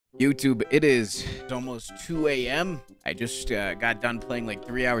YouTube, it is almost 2 a.m. I just got done playing like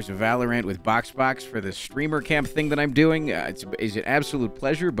 3 hours of Valorant with BoxBox for the streamer camp thing that I'm doing. It's an absolute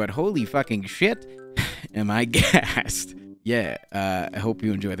pleasure, but holy fucking shit, am I gassed. Yeah, I hope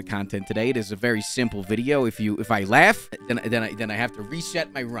you enjoy the content today. It is a very simple video. If I laugh, then I have to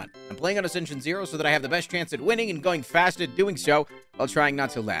reset my run. I'm playing on Ascension 0 so that I have the best chance at winning and going fast at doing so while trying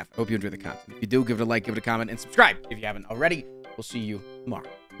not to laugh. Hope you enjoy the content. If you do, give it a like, give it a comment, and subscribe if you haven't already. We'll see you tomorrow.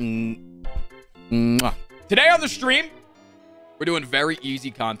 Mwah. Today on the stream, we're doing very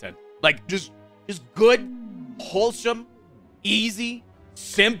easy content. Like, just good, wholesome, easy,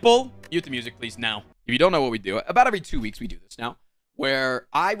 simple. Mute the music, please, now. If you don't know what we do, about every 2 weeks we do this now, where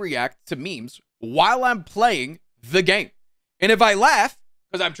I react to memes while I'm playing the game. And if I laugh,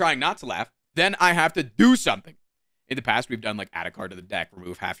 because I'm trying not to laugh, then I have to do something. In the past, we've done, like, add a card to the deck,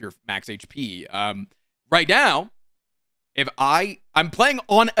 remove half your max HP. Right now, if I'm playing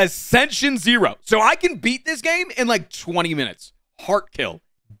on Ascension 0, so I can beat this game in like 20 minutes. Heart kill.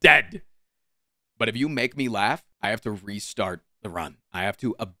 Dead. But if you make me laugh, I have to restart the run. I have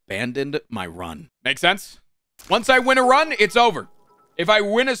to abandon my run. Make sense? Once I win a run, it's over. If I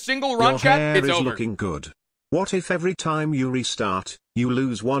win a single run, chat, it's over. Your hair is looking good. What if every time you restart, you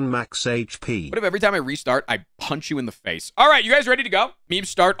lose 1 max HP? What if every time I restart, I punch you in the face? All right, you guys ready to go? Memes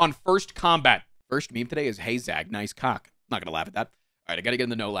start on first combat. First meme today is, hey, Zag, nice cock. Not gonna laugh at that. All right, I gotta get in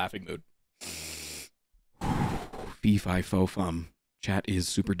the no laughing mood. Fee fi fo fum. Chat is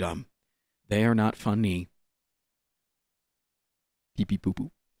super dumb. They are not funny. Pee pee poo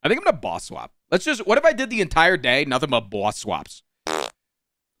poo. I think I'm gonna boss swap. Let's just. What if I did the entire day nothing but boss swaps?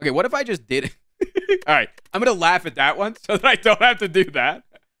 Okay, what if I just did? All right, I'm gonna laugh at that one so that I don't have to do that.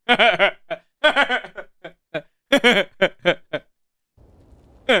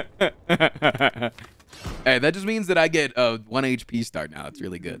 Hey, that just means that I get a 1 HP start now. That's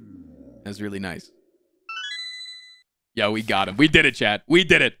really good. That's really nice. Yo, we got him. We did it, chat. We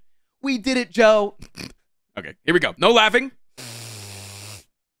did it. We did it, Joe. Okay, here we go. No laughing.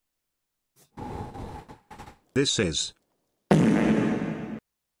 This is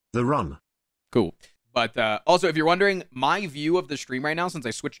the run. Cool. But also, if you're wondering, my view of the stream right now, since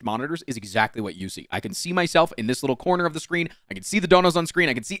I switched monitors, is exactly what you see. I can see myself in this little corner of the screen. I can see the donuts on screen.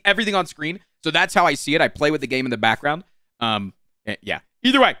 I can see everything on screen. So that's how I see it. I play with the game in the background. Yeah.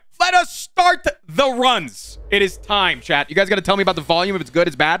 Either way, let us start the runs. It is time, chat. You guys got to tell me about the volume, if it's good,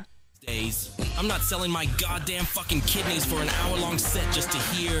 it's bad. Days. I'm not selling my goddamn fucking kidneys for an hour-long set just to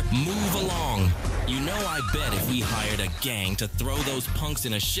hear move along. You know I bet if we hired a gang to throw those punks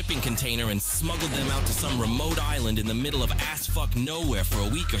in a shipping container and smuggle them out to some remote island in the middle of ass-fuck nowhere for a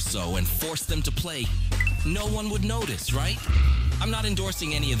week or so and force them to play, no one would notice, right? I'm not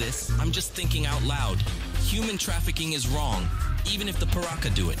endorsing any of this. I'm just thinking out loud. Human trafficking is wrong, even if the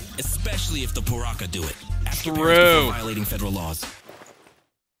Paraka do it, especially if the Paraka do it. True. Violating federal laws.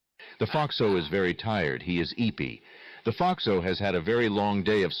 The Foxo is very tired. He is eepy. The Foxo has had a very long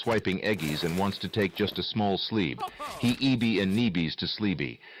day of swiping eggies and wants to take just a small sleep. He eeby and neebies to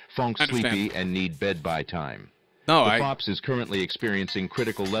sleepy. Fonk sleepy and need bed by time. No, the Fops is currently experiencing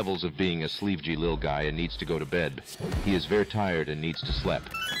critical levels of being a sleevey lil guy and needs to go to bed. He is very tired and needs to sleep.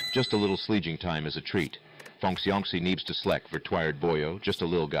 Just a little sleeging time is a treat. Fonks yonksy needs to sleck for tired boyo, just a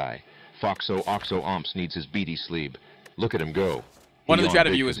lil guy. Foxo oxo omps needs his beady sleep. Look at him go. One of the chat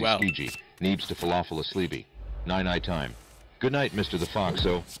of you as well. Needs to falafel a sleepy. Night time. Good night, Mr. the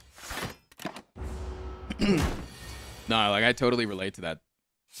Foxo. No, like I totally relate to that.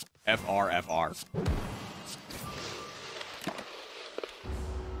 FR.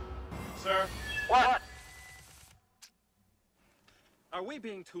 Sir? What? Are we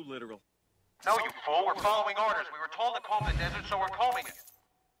being too literal? No, you fool. We're following orders. We were told to comb the desert, so we're combing it.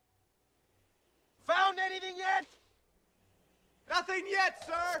 Found anything yet? Nothing yet,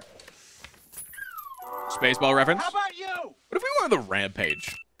 sir! Spaceball reference? How about you? What if we went on the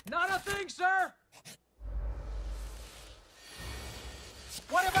rampage? Not a thing, sir!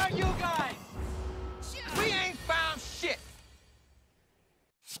 What about you guys? We ain't found shit!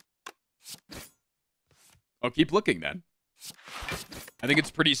 Oh, keep looking then. I think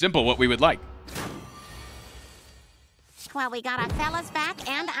it's pretty simple what we would like. Well, we got our fellas back,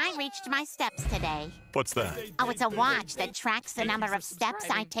 and I reached my steps today. What's that? Oh, it's a watch that tracks the number of steps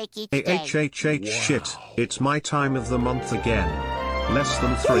I take each day. HHH shit, it's my time of the month again. Less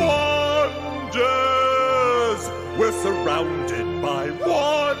than 3. Wonders! We're surrounded by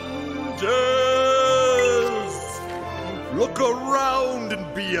wonders! Look around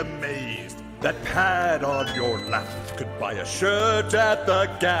and be amazed. That pad on your lap could buy a shirt at the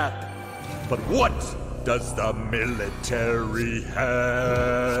Gap. But what does the military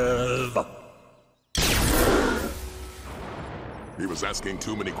have? He was asking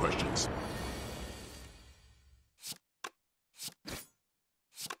too many questions.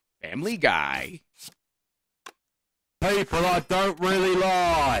 Family Guy. People I don't really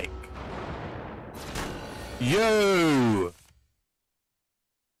like. You.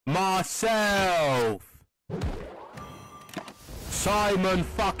 Myself. Simon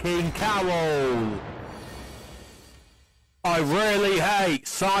fucking Cowell. I really hate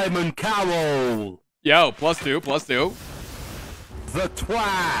Simon Cowell. Yo, +2, +2. The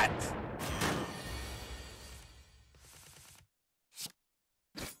twat.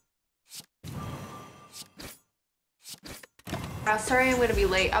 Sorry I'm gonna be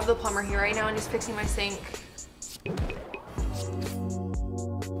late. I have the plumber here right now and he's fixing my sink.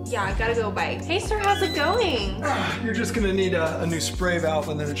 Yeah, I gotta go. Bye. Hey sir, how's it going? You're just gonna need a new spray valve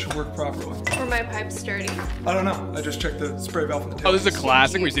and then it should work properly. Were my pipes dirty? I don't know. I just checked the spray valve and the tailpiece. Oh, this is a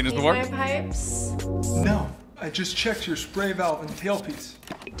classic. We've seen this before. My pipes? No, I just checked your spray valve and tailpiece.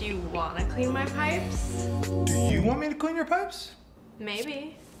 Do you want to clean my pipes? Do you want me to clean your pipes?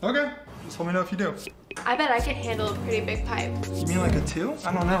 Maybe. Okay, just let me know if you do. I bet I could handle a pretty big pipe. You mean like a 2?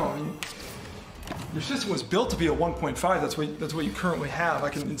 I don't know. I mean, your system was built to be a 1.5. That's what you currently have. I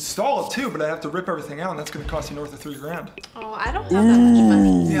can install it too, but I have to rip everything out, and that's going to cost you north of $3,000. Oh, I don't have that much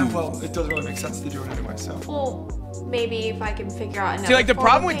money. Yeah, well, it doesn't really make sense to do it anyway. So. Well, maybe if I can figure out another. See, like the form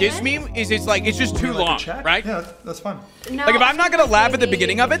problem of with this payment? meme is it's just too long, right? Yeah, that's fine. No, Like if I'm not gonna laugh at the maybe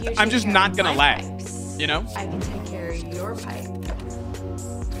beginning of if it, you I'm take just care not of gonna my laugh. pipes, You know? I can take care of your pipe.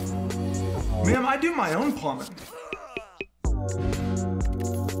 Ma'am, I do my own plumbing.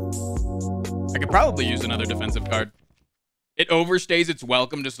 I could probably use another defensive card. It overstays its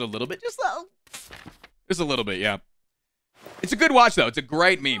welcome just a little bit. Just a little bit, yeah. It's a good watch, though. It's a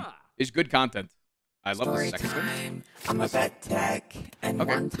great meme. It's good content. I love the second one. I'm a vet tech, and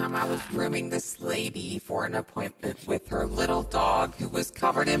one time I was grooming this lady for an appointment with her little dog who was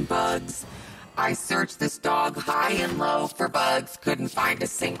covered in bugs. I searched this dog high and low for bugs, couldn't find a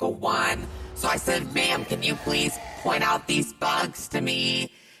single one. So I said, ma'am, can you please point out these bugs to me?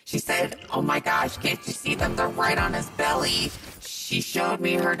 She said, oh my gosh, can't you see them? They're right on his belly. She showed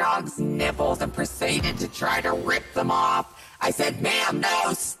me her dog's nipples and proceeded to try to rip them off. I said, ma'am,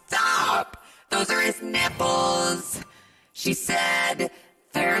 no, stop. Those are his nipples. She said,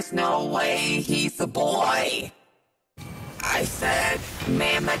 there's no way he's a boy. I said,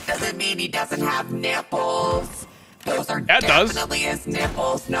 ma'am, that doesn't mean he doesn't have nipples. Those are definitely his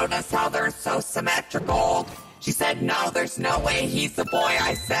nipples. Notice how they're so symmetrical. She said, no, there's no way he's a boy.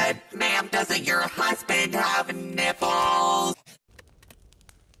 I said, ma'am, doesn't your husband have nipples?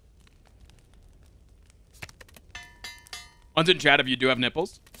 One's in chat if you do have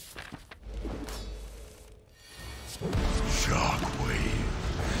nipples. Shockwave,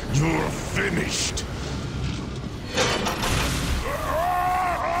 you're finished.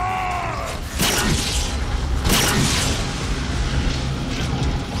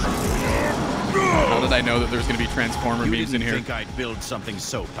 How did I know that there's going to be Transformer memes in here? You didn't think I'd build something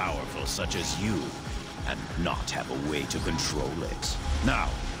so powerful such as you and not have a way to control it. Now,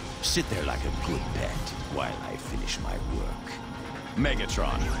 sit there like a good pet while I finish my work.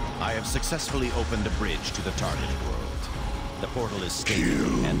 Megatron, I have successfully opened a bridge to the target world. The portal is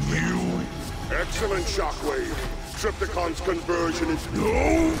stable and ready for you. Excellent, Shockwave. Triptychon's conversion is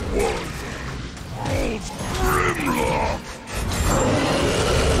no one holds Grimlock.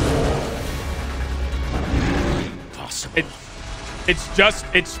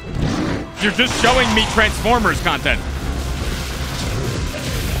 You're just showing me Transformers content.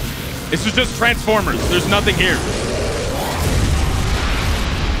 This is just Transformers. There's nothing here.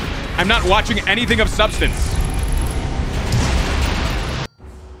 I'm not watching anything of substance.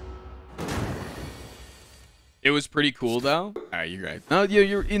 It was pretty cool, though. All right, you're right. No,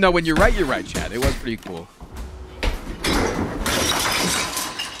 you know, when you're right, Chad. It was pretty cool.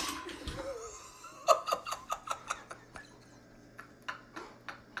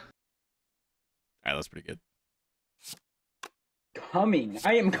 All right, that's pretty good. Coming.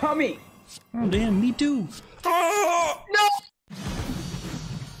 I am coming. Oh, damn, me too. Oh, no!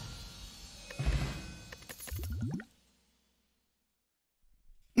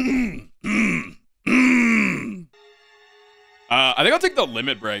 I think I'll take the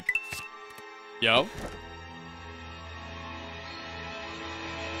limit break. Yo.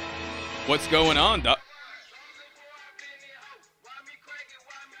 What's going on, Doc?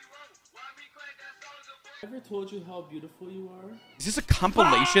 Ever told you how beautiful you are? Is this a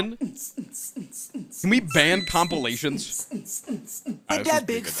compilation? Can we ban compilations? That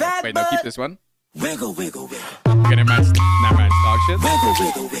big fat Wait, no, keep this one. Wiggle, wiggle, wiggle. Okay, never mind. Never mind. It's dog shit. Wiggle,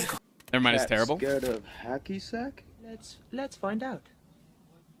 wiggle, wiggle. Never mind. It's terrible. Scared of hacky sack? Let's find out.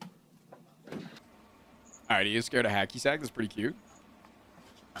 Alright, he is scared of hacky sack. That's pretty cute.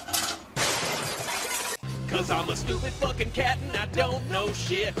 Cause I'm a stupid fucking cat and I don't know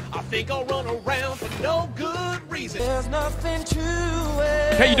shit. I think I'll run around for no good reason. There's nothing to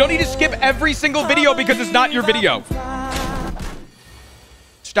it. Okay, you don't need to skip every single video because it's not your video.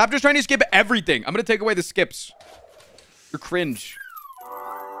 Stop just trying to skip everything. I'm gonna take away the skips. You're cringe.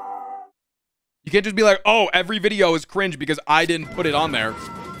 You can't just be like, oh, every video is cringe because I didn't put it on there.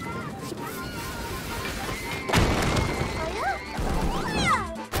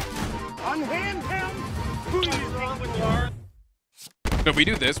 Unhand him! Who is wrong with you? So if we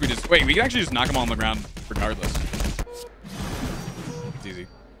do this, we just... Wait, we can actually just knock them all on the ground regardless. It's easy.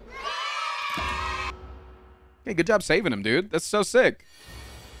 Okay, good job saving him, dude. That's so sick.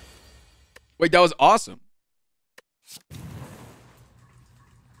 Wait, that was awesome.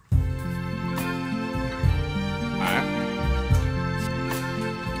 Alright.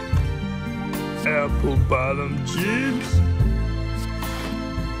 Apple bottom jeans.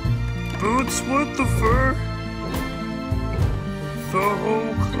 Boots with the fur. The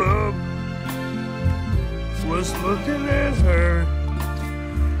whole club was looking at her.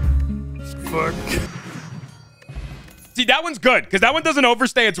 Fuck. See, that one's good because that one doesn't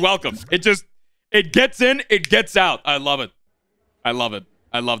overstay its welcome. It just, it gets in, it gets out. I love it. I love it.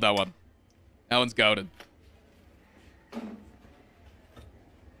 I love that one. That one's goated.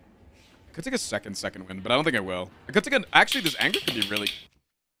 Could take a second win, but I don't think I will. I could take an... Actually, this anger could be really...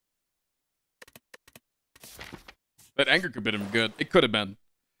 That anger could have been good. It could have been.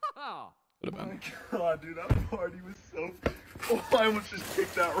 Could have been. Oh my god, dude, that party was so... Oh, I almost just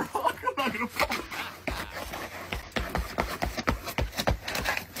kicked that rock. I'm not gonna fall.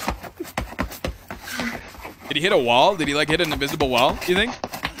 Did he hit a wall? Did he, like, hit an invisible wall, do you think?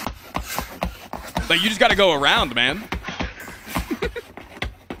 Like, you just gotta go around, man.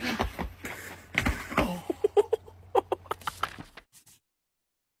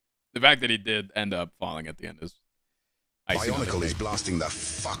 The fact that he did end up falling at the end is... Bionicle is blasting the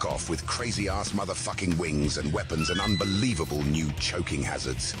fuck off with crazy-ass motherfucking wings and weapons and unbelievable new choking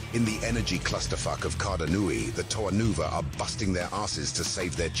hazards. In the energy clusterfuck of Cardanui, the Toanuva are busting their asses to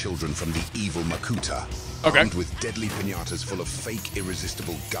save their children from the evil Makuta. Okay. Armed with deadly pinatas full of fake,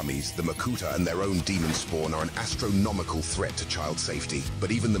 irresistible gummies, the Makuta and their own demon spawn are an astronomical threat to child safety.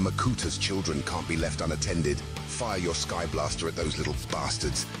 But even the Makuta's children can't be left unattended. Fire your Sky Blaster at those little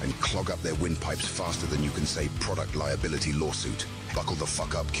bastards and clog up their windpipes faster than you can say product liability lawsuit. Buckle the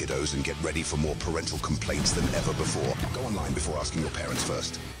fuck up, kiddos, and get ready for more parental complaints than ever before. Go online before asking your parents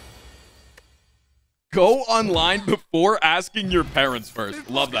first. Go online before asking your parents first.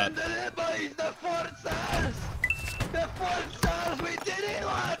 Love that. The Forcers! We did it,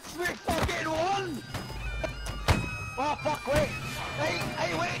 lads! We fucking won! Oh, fuck, wait!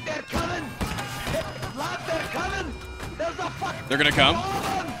 Hey, wait, they're coming! Lads, they're coming! There's a fucking... They're gonna come?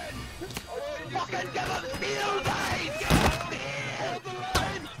 Fucking give them steel, guys! Give them steel! Hold the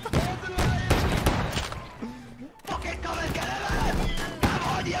line! Hold the line! Fucking come and get it, lads! Come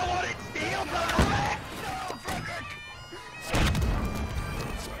on, you wanted steel for the wreck! No, Frederick!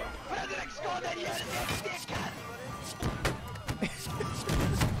 Frederick's gone in here, dickhead!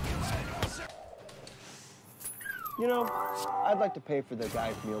 You know, I'd like to pay for the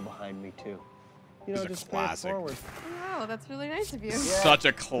guy's meal behind me too. You know, just pay it forward. Wow, that's really nice of you. Such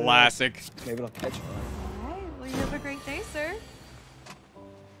a classic. Maybe I'll catch you. All right, well, you have a great day, sir.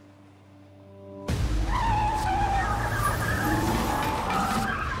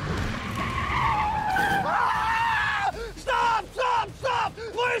 Stop! Stop! Stop!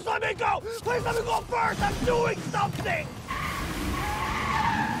 Please let me go! Please let me go first! I'm doing something!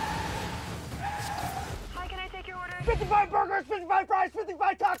 Hi, can I take your order? 55 burgers, 55 fries,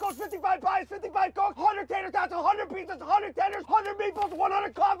 55 tacos, 55 pies, 55 cokes, 100 tater tots, 100 pizzas, 100 tenders, 100 meatballs,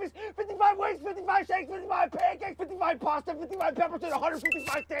 100 coffees, 55 wings, 55 shakes, 55 pancakes, 55 pasta, 55 peppers, and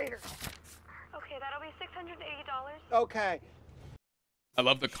 155 taters. Okay, that'll be $680. Okay. I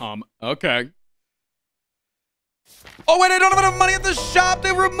love the calm. Okay. Oh, wait, I don't have enough money at the shop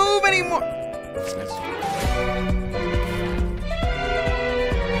to remove anymore. That's nice.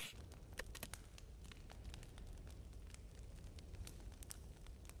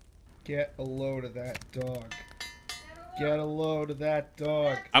 Get a load of that dog. Get a load of that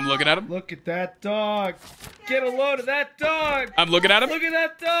dog. I'm looking at him. Look at that dog. Get a load of that dog. I'm looking at him. Look at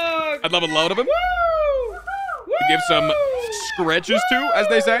that dog. I'd love a load of him. Woo! To give some scratches to, as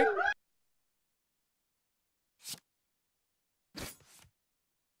they say.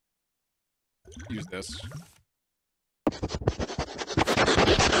 Use this.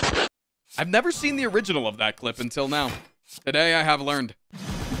 I've never seen the original of that clip until now. Today I have learned.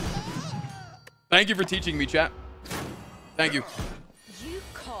 Thank you for teaching me, chat. Thank you. You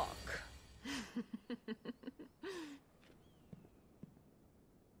cock.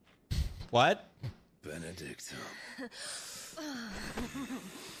 What? Benedict.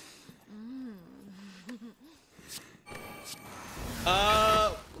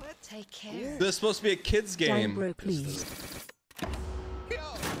 Take care. This is supposed to be a kid's game. Bro, please.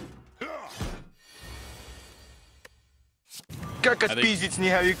 Как отпиздить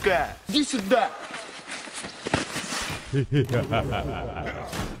снеговика? Иди сюда!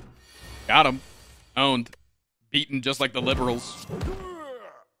 Got him. Owned. Beaten just like the liberals.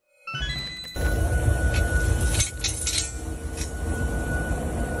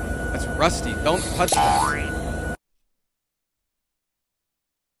 That's rusty. Don't touch that.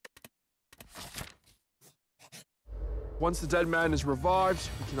 Once the dead man is revived,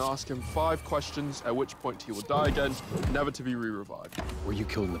 we can ask him 5 questions, at which point he will die again, never to be re-revived. Were you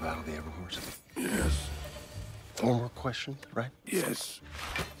killed in the Battle of the Everhorse? Yes. 4 more questions, right? Yes.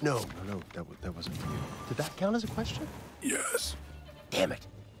 No, that wasn't for you. Did that count as a question? Yes. Damn it.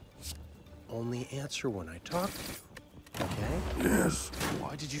 Only answer when I talk to you, okay? Yes.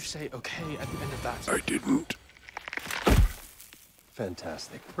 Why did you say okay at the end of that? I didn't.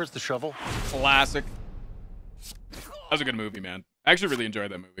 Fantastic. Where's the shovel? Classic. That was a good movie, man. I actually really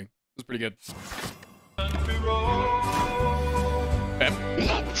enjoyed that movie. It was pretty good. Let's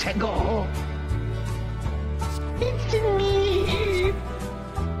go. It's me,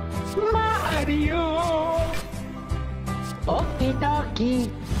 Mario. Okie dokie.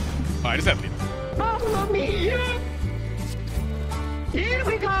 Oh, I just have to. Mamma mia. Here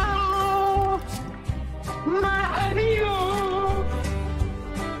we go. Mario.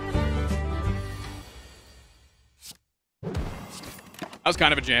 That was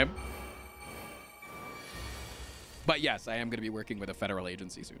kind of a jam. But yes, I am going to be working with a federal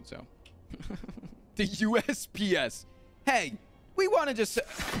agency soon, so. The USPS. Hey, we want to just...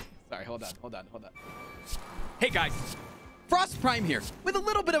 Sorry, hold on. Hey, guys. Frostprime here with a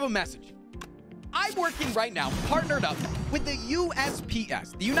little bit of a message. I'm working right now, partnered up with the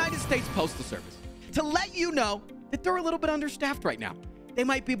USPS, the United States Postal Service, to let you know that they're a little bit understaffed right now. They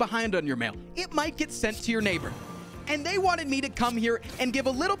might be behind on your mail. It might get sent to your neighbor. And they wanted me to come here and give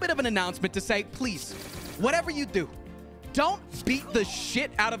a little bit of an announcement to say, please, whatever you do, don't beat the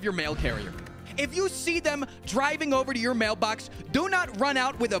shit out of your mail carrier. If you see them driving over to your mailbox, do not run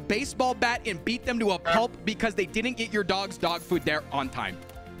out with a baseball bat and beat them to a pulp because they didn't get your dog's dog food there on time.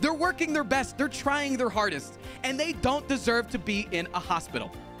 They're working their best. They're trying their hardest. And they don't deserve to be in a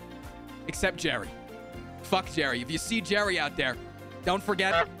hospital. Except Jerry. Fuck Jerry. If you see Jerry out there, don't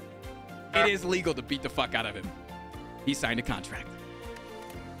forget, it is legal to beat the fuck out of him. He signed a contract.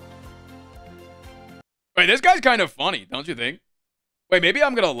 Wait, this guy's kind of funny, don't you think? Wait, maybe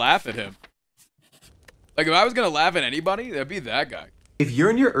I'm going to laugh at him. Like, if I was going to laugh at anybody, that'd be that guy. If you're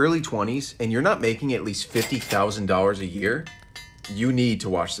in your early 20s and you're not making at least $50,000 a year, you need to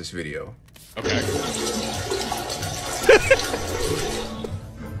watch this video. Okay.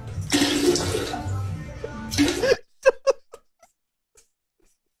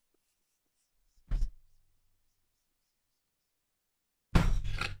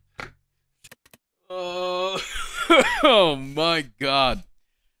 Oh my god.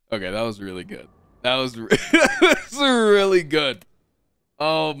 Okay, that was really good. That was really good.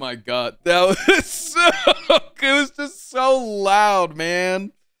 Oh my god. That was so good. It was just so loud,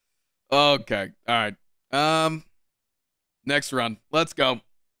 man. Okay. All right. Next run. Let's go.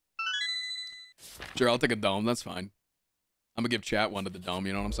 Sure, I'll take a dome. That's fine. I'm gonna give chat one to the dome,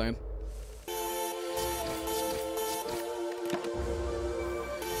 you know what I'm saying?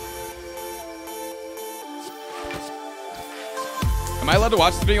 Am I allowed to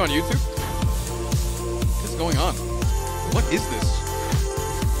watch this video on YouTube? What is going on? What is this?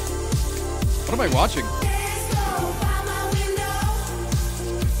 What am I watching?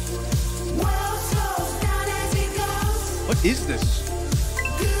 What is this?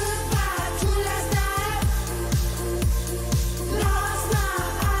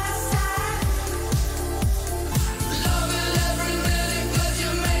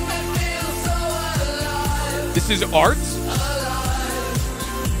 This is art?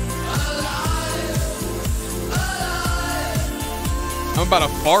 I'm about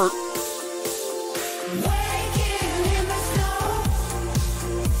to fart.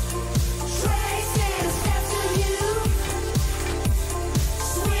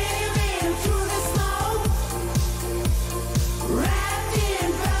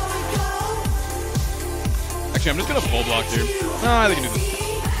 Actually, I'm just gonna full block here. I think I can do this.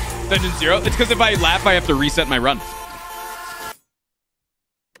 Dungeon 0? It's because if I laugh, I have to reset my run.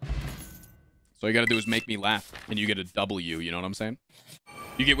 So all you gotta do is make me laugh, and you get a W, you know what I'm saying?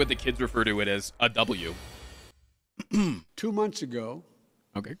 You get what the kids refer to it as a W. 2 months ago,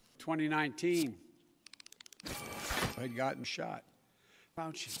 okay, 2019, I'd gotten shot.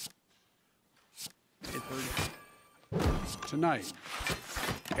 Fauci. It hurt. Tonight,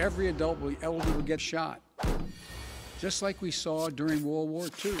 every elder will get shot, just like we saw during World War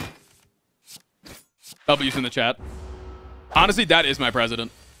II. W's in the chat. Honestly, that is my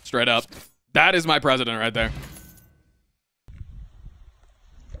president. Straight up. That is my president right there.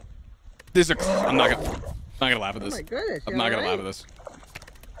 I'm not gonna laugh at this. Oh my goodness, I'm not gonna laugh at this.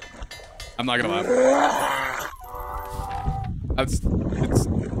 I'm not gonna laugh.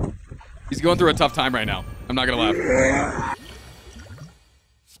 He's going through a tough time right now. I'm not gonna laugh.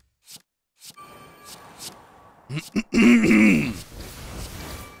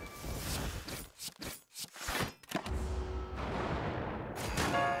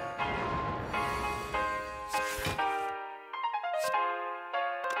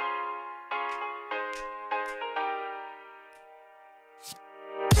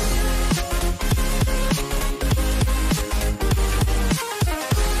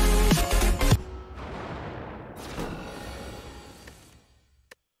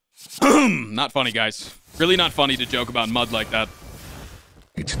 Not funny, guys. Really not funny to joke about mud like that.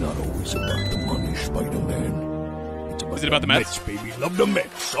 It's not always about the money, Spider-Man. It's about Is it about the Mets? baby. Love the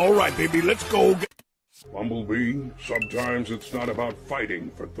Mets. All right, baby, let's go. Bumblebee, sometimes it's not about fighting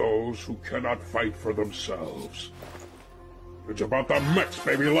for those who cannot fight for themselves. It's about the Mets,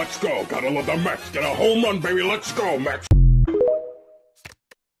 baby, let's go. Gotta love the Mets. Get a home run, baby, let's go, Mets.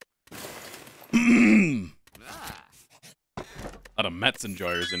 A lot of Mets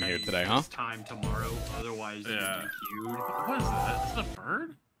enjoyers in here today, huh? Time tomorrow, otherwise you'll be queued. What is that? Is that a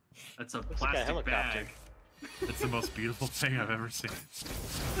bird? That's a plastic bag. It's the most beautiful thing I've ever seen.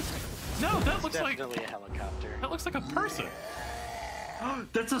 No, that looks like definitely a helicopter. That looks like a person.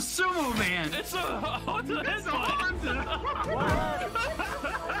 That's a sumo man. It's a Honda. It's a Honda. Oh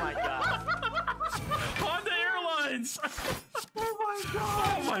my god. Honda Airlines. Oh my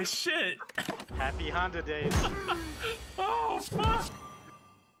god. Oh my shit. Happy Honda days. Oh fuck.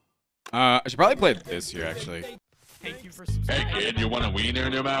 I should probably play this here, actually. Thank you for Hey kid, you want a wiener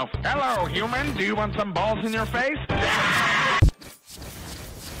in your mouth? Hello, human. Do you want some balls in your face?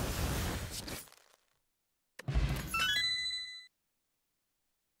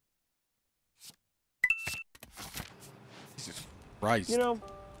 Jesus Christ. You know,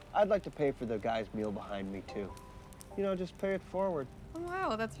 I'd like to pay for the guy's meal behind me too. You know, just pay it forward. Oh,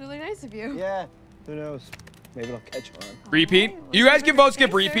 wow, that's really nice of you. Yeah, who knows? Maybe it'll catch on. Repeat? You guys can vote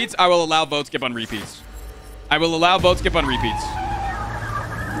skip repeats. I will allow vote skip on repeats. I will allow vote skip on repeats.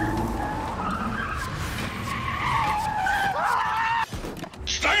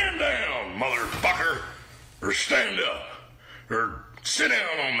 Stand down, motherfucker! Or stand up. Or sit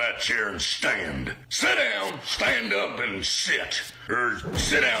down on that chair and stand. Sit down, stand up and sit. Or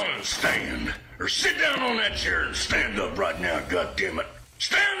sit down and stand. Or sit down on that chair and stand up right now, goddammit.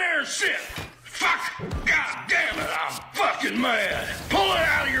 Stand there and sit! Fuck! God damn it, I'm fucking mad! Pull it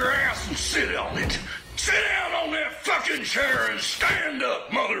out of your ass and sit on it! Sit down on that fucking chair and stand up,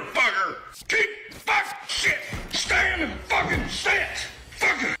 motherfucker! Keep fuck shit! Stand and fucking sit!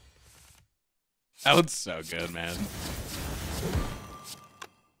 Fucker! That looks so good, man.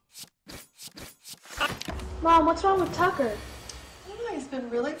 Mom, what's wrong with Tucker? Oh, he's been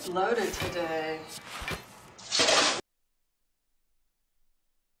really bloated today.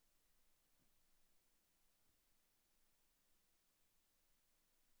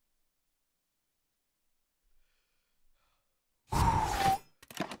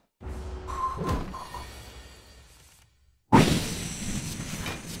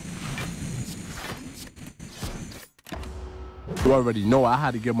 You already know I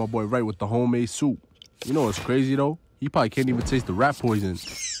had to get my boy right with the homemade soup. You know what's crazy though? He probably can't even taste the rat poison.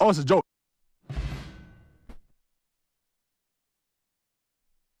 Oh, it's a joke.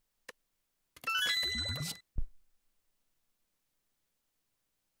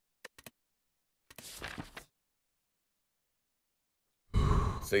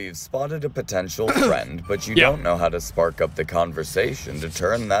 So you've spotted a potential friend, but you don't know how to spark up the conversation to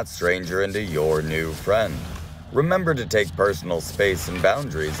turn that stranger into your new friend. Remember to take personal space and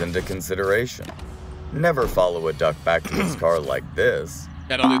boundaries into consideration. Never follow a duck back to his car like this.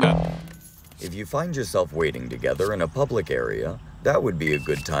 Yeah, don't do that. If you find yourself waiting together in a public area, that would be a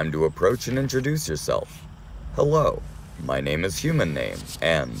good time to approach and introduce yourself. Hello, my name is Human Name,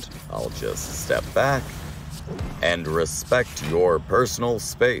 and I'll just step back.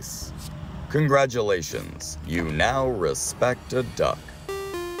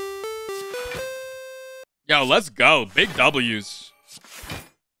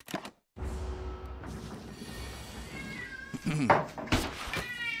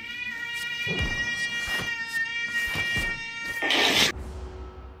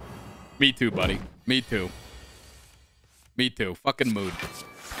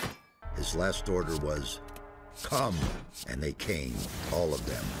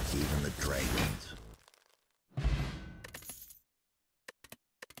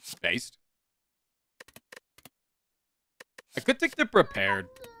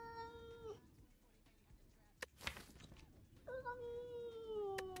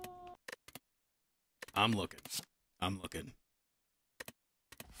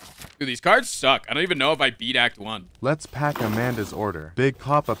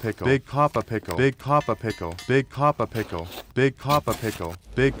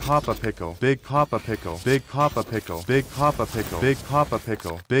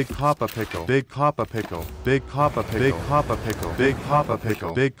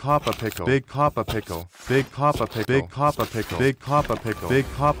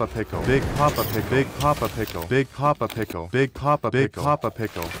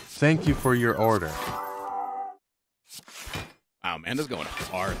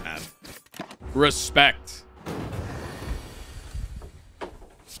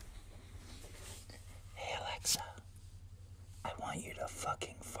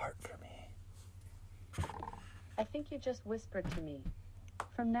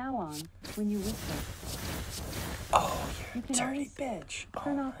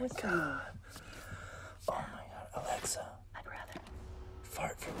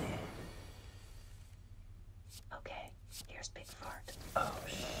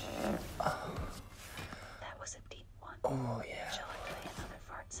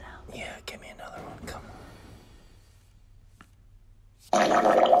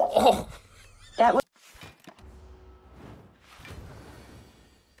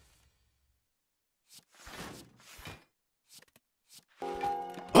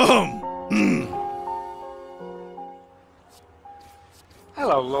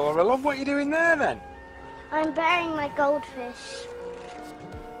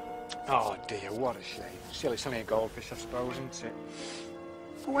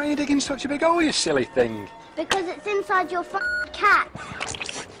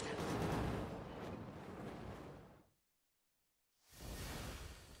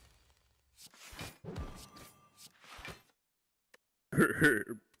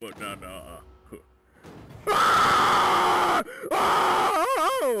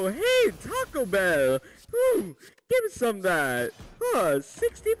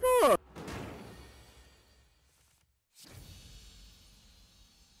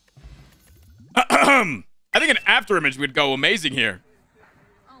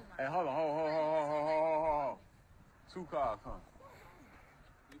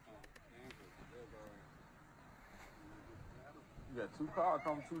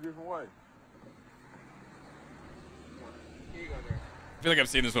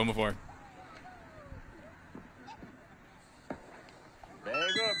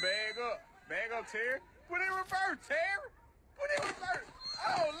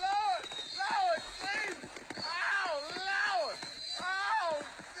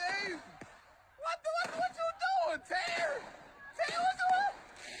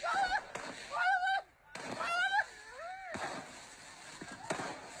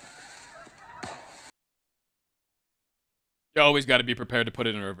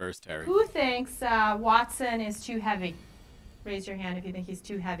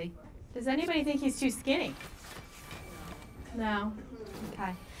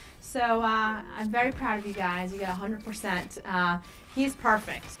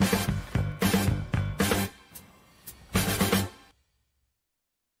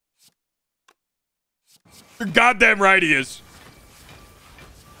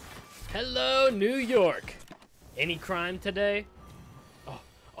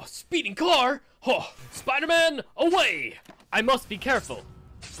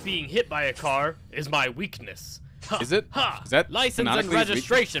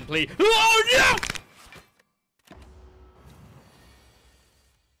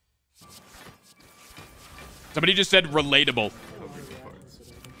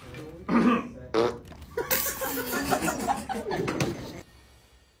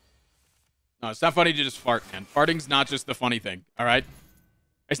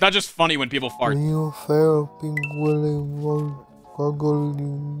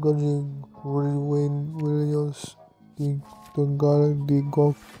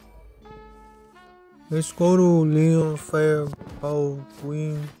 Let's go to Leon Fair, Paul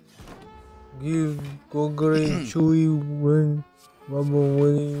Queen, Give, Gogre, Chewy, Ren, Robert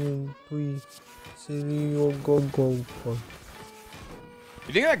William, Twee, City, or Go.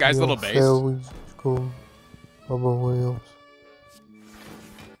 You think that guy's a little bass? Go, Robert Williams.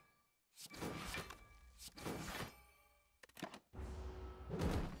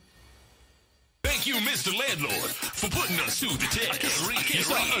 Thank you, Mr. Landlord, for putting us through the test. You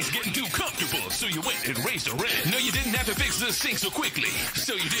saw us getting too comfortable, so you went and raised the rent. No, you didn't have to fix the sink so quickly.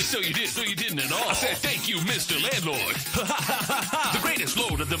 So you didn't at all. I said thank you, Mr. Landlord. The greatest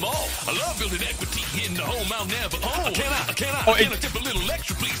lord of them all. I love building equity in the home I'll never own. Can I tip a little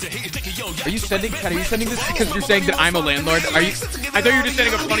extra, please, to hear you take a yo? Are you sending this because you're saying that I'm a landlord? Are you? I thought you were just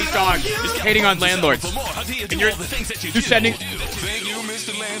sending a funny song, just hating on landlords. And you're sending. Thank you,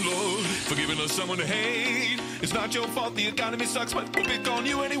 Mr. Landlord, for giving us someone to hate. It's not your fault the economy sucks, but we'll pick on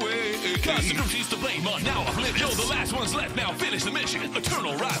you anyway. Cause the groups used to blame on now I'm living. You're the last ones left, now finish the mission.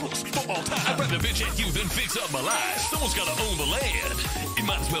 Eternal rivals for all time. I'd rather bitch at you than fix up my life. Someone's gotta own the land. It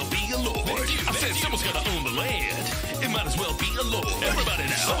might as well be a lord. I said someone's gotta own the land. It might as well be a lord. Everybody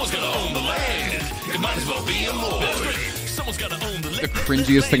now. Someone's gotta own the land. It might as well be a lord. Someone's gotta own the land. The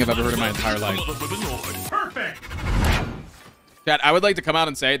cringiest thing I've ever heard in my entire life. Perfect. Chat, I would like to come out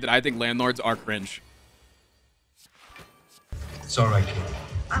and say that I think landlords are cringe. It's all right, kid.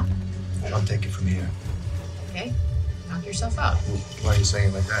 I'll take it from here. Okay, knock yourself out. Why are you saying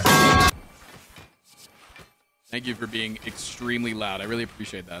it like that? Thank you for being extremely loud. I really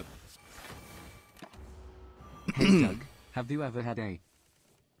appreciate that. Hey, Doug, have you ever had a...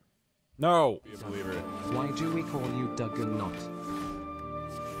 No. You believe it. Why do we call you Doug and not?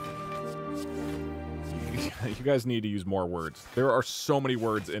 You guys need to use more words. There are so many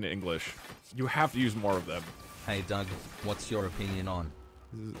words in English. You have to use more of them. Hey, Doug, what's your opinion on?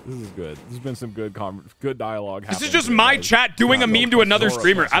 This is good. There's been some good dialogue. This is just my chat doing a meme to another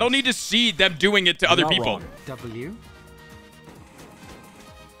streamer. I don't need to see them doing it to other people. W?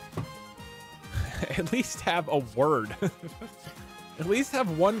 At least have a word. At least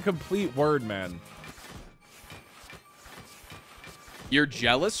have one complete word, man. You're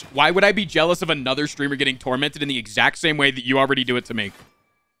jealous? Why would I be jealous of another streamer getting tormented in the exact same way that you already do it to me?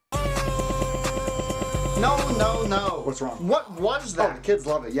 No. What's wrong? What was that? Oh, the kids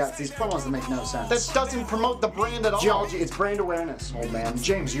love it. Yeah, it's these promos that make no sense. That doesn't promote the brand at all. Geology, it's brand awareness, old man.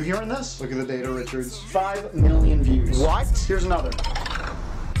 James, you hearing this? Look at the data, Richards. 5 million views. What? Here's another.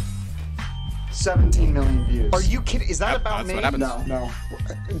 17 million views. Are you kidding? Is that about me? No.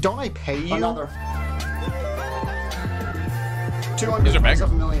 Don't I pay you? Another.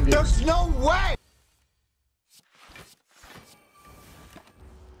 227 million views. There's no way!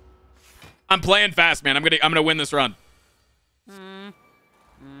 I'm playing fast, man. I'm gonna win this run.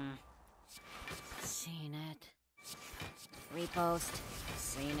 Seen it. Repost.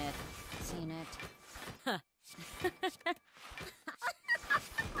 Seen it. Huh.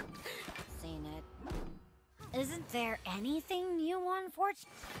 Seen it. Isn't there anything new on Fort?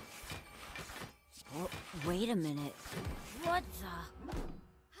 Oh, wait a minute. What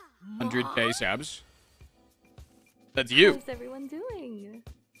the? 100K subs. That's you. How's everyone doing?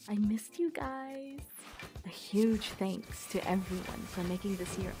 I missed you guys. A huge thanks to everyone for making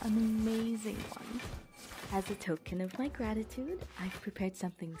this year an amazing one. As a token of my gratitude, I've prepared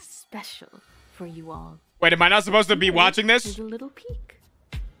something special for you all. Wait, am I not supposed to be watching this? Here's a little peek.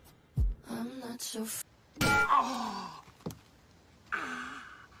 I'm not so.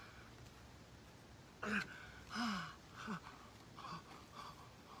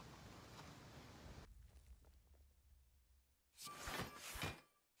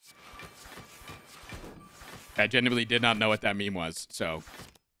 I genuinely did not know what that meme was, so.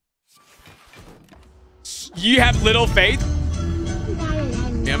 You have little faith?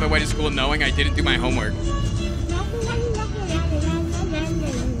 Yeah, on my way to school knowing I didn't do my homework.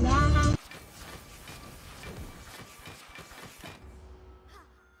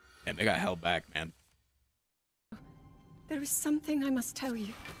 And they got held back, man. There is something I must tell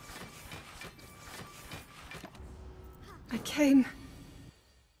you. I came.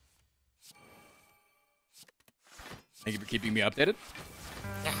 Thank you for keeping me updated.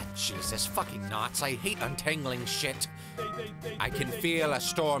 Ah, Jesus fucking nuts. I hate untangling shit. I can feel a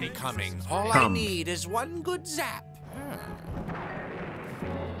storm coming. All I need is one good zap.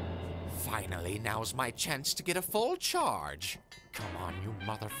 Finally, now's my chance to get a full charge. Come on, you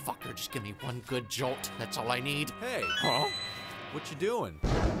motherfucker. Just give me one good jolt. That's all I need. Hey. Huh? What you doing?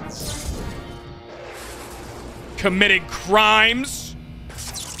 committed crimes.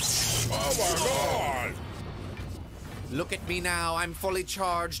 Oh my god! Look at me now, I'm fully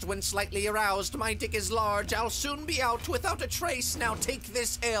charged. When slightly aroused, my dick is large. I'll soon be out without a trace. Now take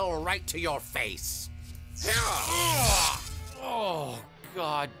this L right to your face. Oh,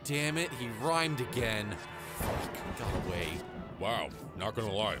 god damn it, he rhymed again. Fuck, got away. Wow, not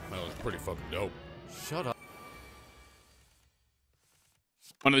gonna lie, that was pretty fucking dope. Shut up.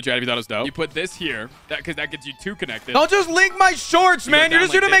 One of the chat, if you thought it was dope. You put this here, because that gets you two connected. Don't just link my shorts, man. You're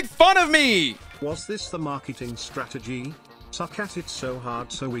just here to make fun of me. Was this the marketing strategy? Suck at it so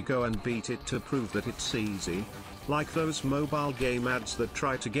hard so we go and beat it to prove that it's easy. Like those mobile game ads that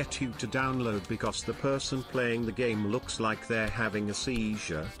try to get you to download because the person playing the game looks like they're having a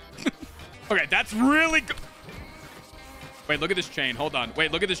seizure. Okay, that's really good. Wait, look at this chain. Hold on.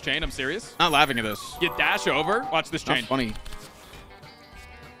 Wait, look at this chain. I'm serious. Not laughing at this. You dash over. Watch this chain. That's funny.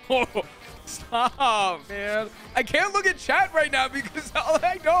 Oh, stop, man. I can't look at chat right now because all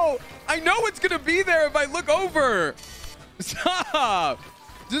I know it's going to be there if I look over. Stop.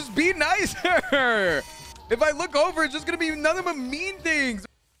 Just be nicer. If I look over, it's just going to be nothing but mean things.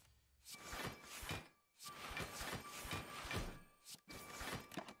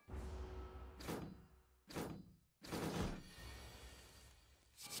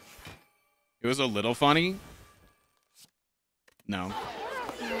 It was a little funny. No.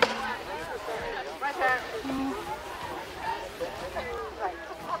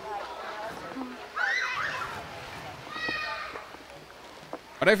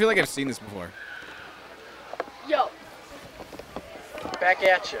 Why do I feel like I've seen this before? Yo. Back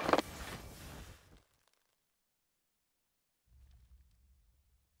at you.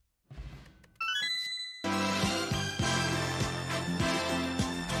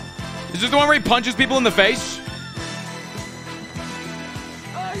 Is this the one where he punches people in the face?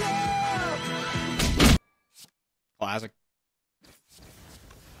 Classic.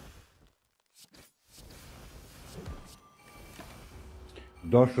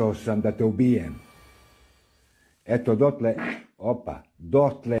 Došao sam da te ubijem. Eto dotle, opa,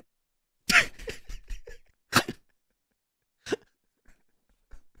 dotle.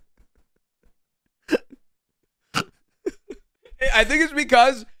 I think it's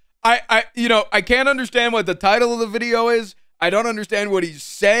because I can't understand what the title of the video is. I don't understand what he's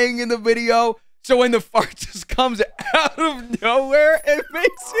saying in the video. So when the fart just comes out of nowhere, it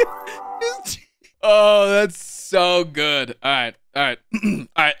makes it just... Oh, that's so good. All right. All right. All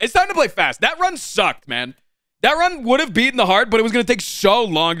right. It's time to play fast. That run sucked, man. That run would have beaten the heart, but it was going to take so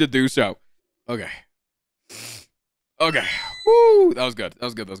long to do so. Okay. Okay. Woo. That was good. That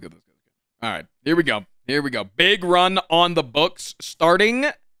was good. That was good. That was good. All right. Here we go. Here we go. Big run on the books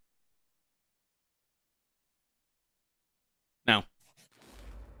starting now.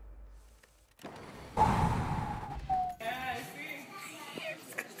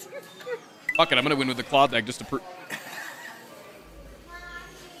 Fuck it. I'm going to win with the claw deck just to prove.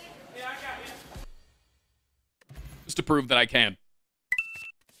 Just to prove that I can.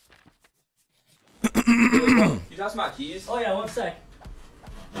 You lost my keys? Oh yeah, one sec.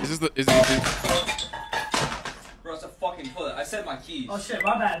 Is this Bro, it's a fucking toilet. I said my keys. Oh shit,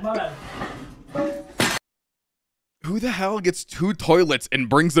 my bad, my bad. Who the hell gets 2 toilets and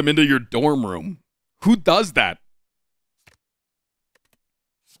brings them into your dorm room? Who does that?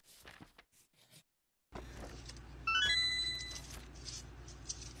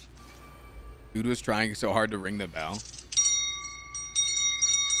 Dude was trying so hard to ring the bell.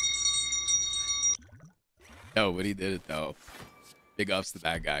 Yo, but he did it though. Big ups to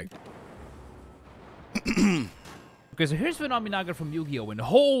that guy. Okay, so here's Phenomenaga from Yu-Gi-Oh! And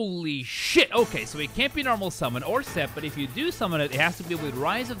holy shit! Okay, so it can't be normal summon or set, but if you do summon it, it has to be with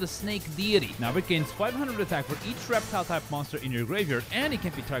Rise of the Snake Deity. Now, it gains 500 attack for each reptile-type monster in your graveyard, and it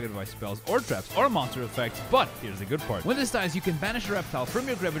can't be targeted by spells or traps or monster effects, but here's the good part. When this dies, you can banish a reptile from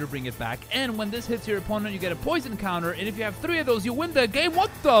your graveyard to bring it back, and when this hits your opponent, you get a poison counter, and if you have 3 of those, you win the game. What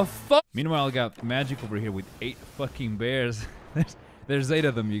the fuck? Meanwhile, I got Magic over here with 8 fucking bears. There's 8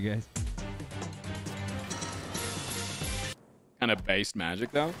 of them, you guys. Kind of based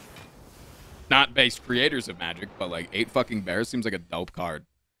Magic though. Not based creators of Magic, but like 8 fucking bears seems like a dope card.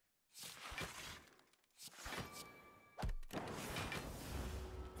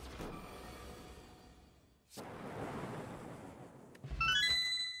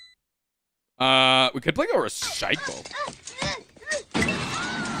 We could play a recycle.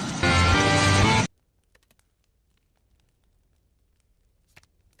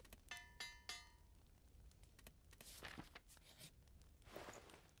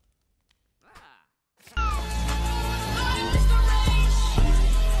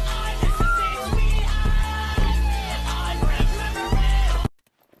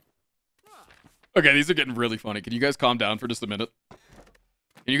 Okay, these are getting really funny. Can you guys calm down for just a minute?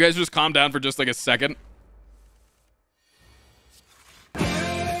 Can you guys just calm down for just like a second?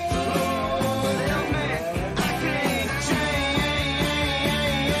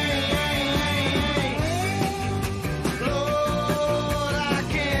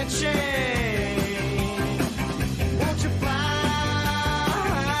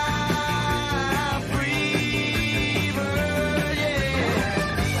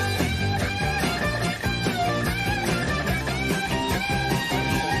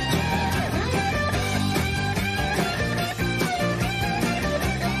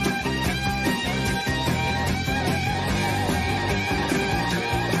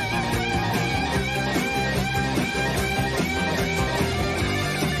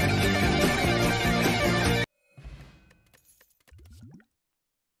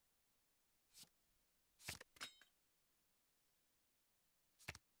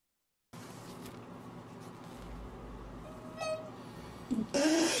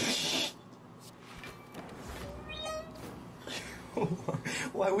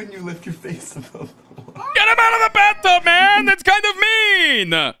 Why wouldn't you lift your face above the water? Get him out of the bathtub, man! That's kind of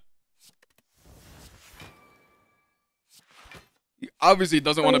mean! He obviously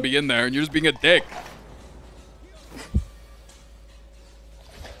doesn't want to be in there, and you're just being a dick.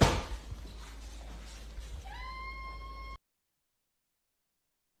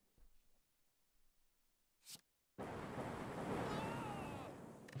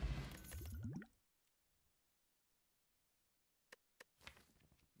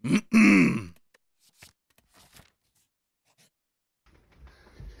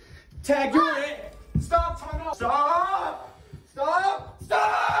 Tag, you're it. Stop, time out. Stop. Stop.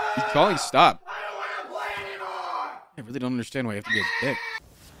 Stop. He's calling stop. I don't want to play anymore. I really don't understand why you have to be a dick.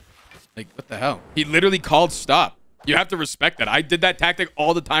 Like, what the hell? He literally called stop. You have to respect that. I did that tactic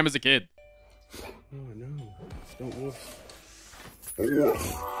all the time as a kid. Oh, no. Don't move.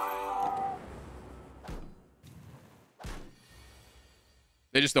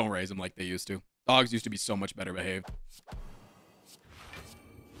 They just don't raise them like they used to. Dogs used to be so much better behaved.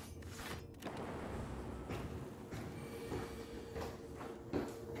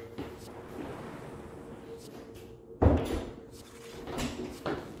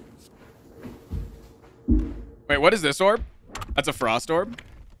 Wait, what is this orb? That's a frost orb?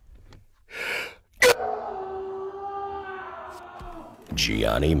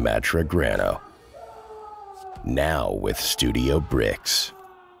 Gianni Matragrano. Now with Studio Bricks.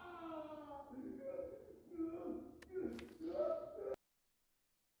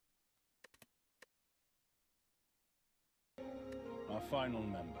 Our final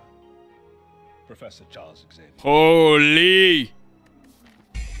member, Professor Charles Xavier. Holy!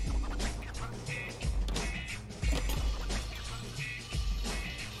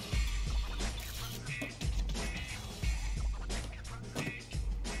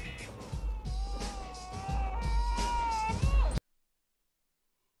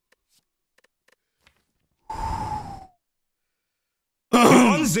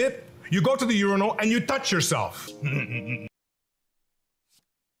 Unzip, you go to the urinal, and you touch yourself.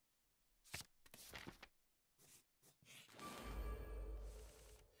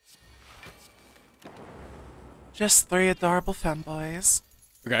 Just three adorable femboys.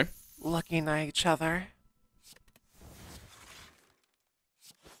 Okay. Looking at each other.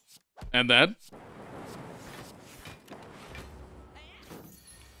 And then?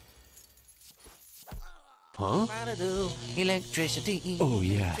 Huh? Electricity. Oh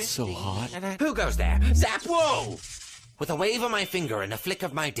yeah, so hot. Who goes there? Zap! Whoa! With a wave of my finger and a flick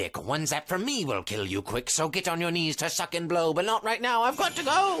of my dick, one zap from me will kill you quick, so get on your knees to suck and blow, but not right now, I've got to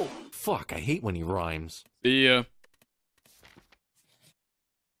go! Fuck, I hate when he rhymes. See ya.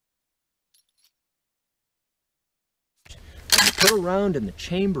 Put around in the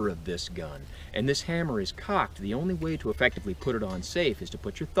chamber of this gun, and this hammer is cocked. The only way to effectively put it on safe is to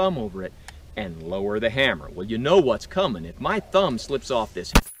put your thumb over it and lower the hammer. Well, you know what's coming. If my thumb slips off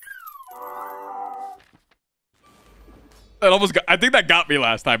this... That almost got, I think that got me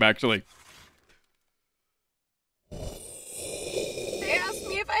last time, actually. They asked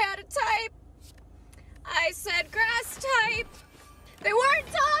me if I had a type. I said grass type. They weren't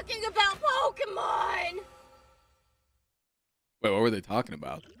talking about Pokemon. Wait, what were they talking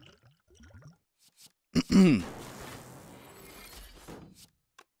about?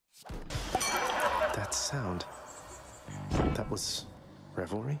 That sound. That was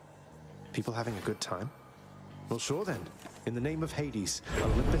revelry? People having a good time? Well, sure then. In the name of Hades,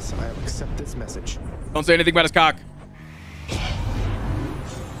 Olympus, I'll accept this message. Don't say anything about his cock.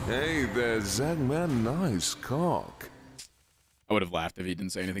 Hey there, Zagman. Nice cock. I would have laughed if he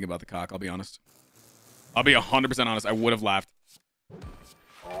didn't say anything about the cock, I'll be honest. I'll be 100% honest. I would have laughed.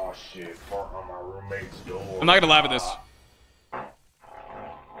 Oh shit, fart on my roommate's door. I'm not gonna laugh at this.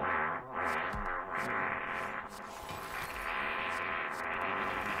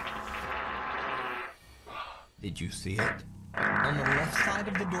 Did you see it? On the left side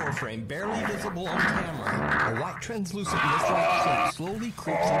of the door frame, barely visible on camera, a white translucent mist-like shape slowly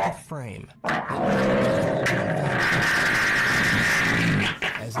creeps into the frame.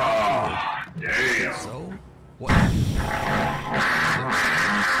 As Damn. So, what?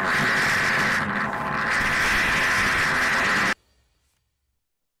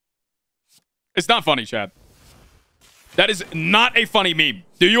 It's not funny, Chad. That is not a funny meme.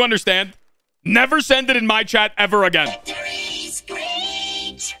 Do you understand? Never send it in my chat ever again.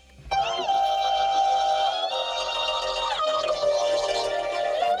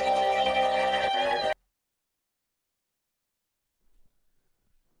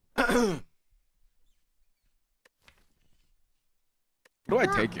 What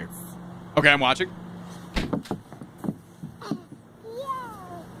do I take here? Okay, I'm watching.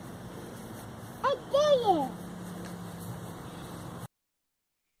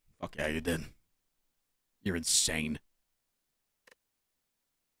 Fuck yeah, you did. You're insane.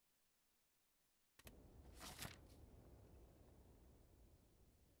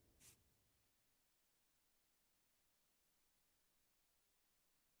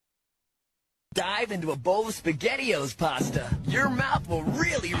 Dive into a bowl of SpaghettiOs pasta. Your mouth will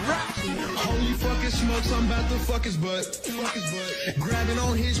really rock. Holy fucking smokes, I'm about to fuck his butt. Grabbing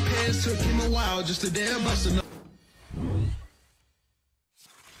on his pants took him a while just to damn bust a nut.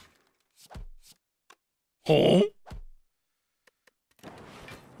 Huh?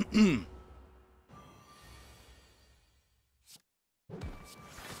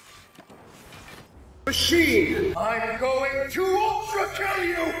 Machine, I'm going to ultra kill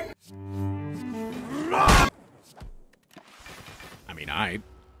you. I mean, I.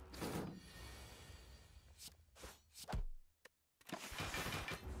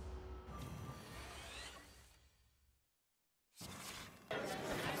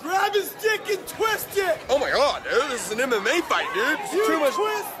 Grab his dick and twist it! Oh my god, dude, this is an MMA fight, dude. This is You too much.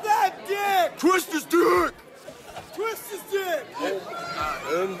 twist that dick! Twist his dick! Twist his dick!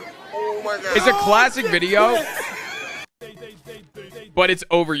 Oh my god. It's a classic video, but it's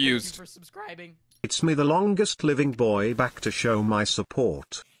overused. For subscribing. It's me, the longest living boy, back to show my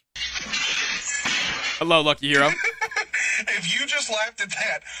support. Hello, Lucky Hero. If you just laughed at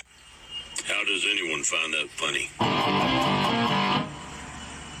that. How does anyone find that funny?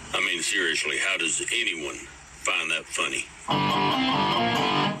 I mean, seriously, how does anyone find that funny?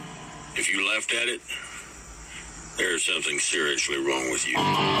 If you laughed at it, there's something seriously wrong with you.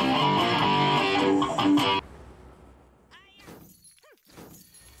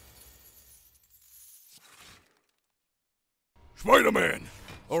 Spider-Man!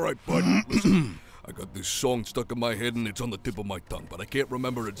 Alright, bud, listen. I got this song stuck in my head and it's on the tip of my tongue, but I can't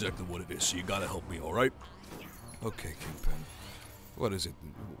remember exactly what it is, so you gotta help me, alright? Okay, Kingpin. What is it?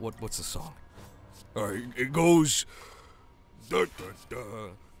 What's the song? Alright, it goes... Da da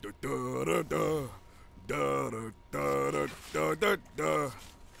da da da da da da da da da da da.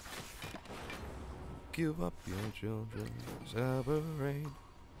 Give up your children, separate.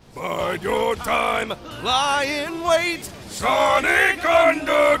 Bide your time, lie in wait, Sonic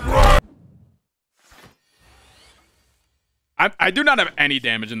Underground! I do not have any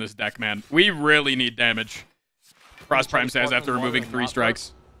damage in this deck, man. We really need damage. Frostprime says after removing 3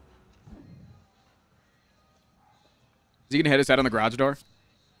 strikes. Is he gonna hit his head on the garage door?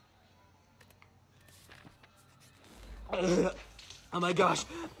 Oh my gosh.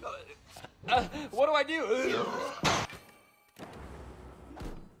 What do I do?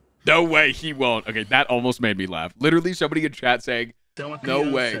 No way he won't. Okay, that almost made me laugh. Literally somebody in chat saying,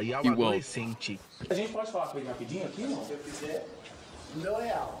 no way he won't. A gente pode falar com ele rapidinho aqui, não? Se eu quiser.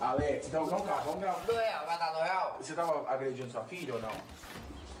 R$2. Alex, então vamos cá, vamos cá. R$2, vai dar R$2? Você tava agredindo sua filha ou não?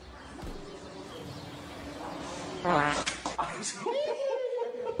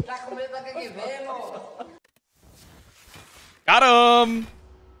 Tá com medo da que vem, Got him!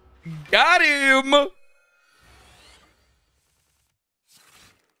 Got him!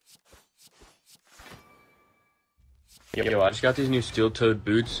 Yo, I just got these new steel-toed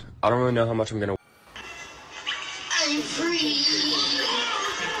boots. I don't really know how much I'm gonna... I'm free.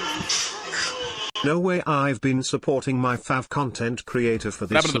 No way, I've been supporting my fav content creator for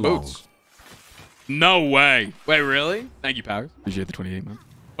What happened this to the long. boots? No way. Wait, really? Thank you, Powers. Appreciate the 28 months.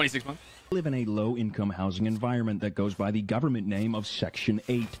 26 months. Live in a low-income housing environment that goes by the government name of Section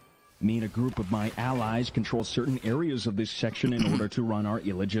 8. Me and a group of my allies control certain areas of this section in order to run our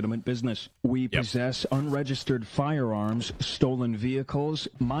illegitimate business. We possess unregistered firearms, stolen vehicles,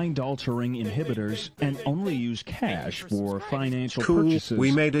 mind-altering inhibitors, and only use cash for financial purchases.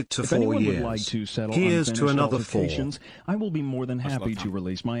 We made it to if 4 anyone years. would like to settle Here's unfinished to another 4. altercations, I will be more than happy to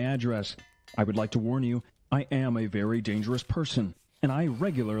release my address. I would like to warn you, I am a very dangerous person, and I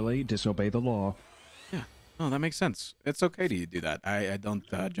regularly disobey the law. Yeah. Oh, that makes sense. It's okay to do that. I don't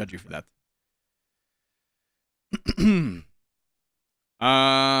judge you for that.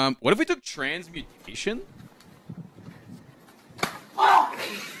 What if we took transmutation?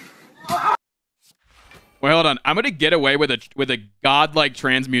 Wait, hold on. I'm gonna get away with a godlike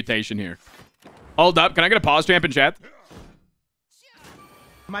transmutation here. Hold up. Can I get a pause champ in chat?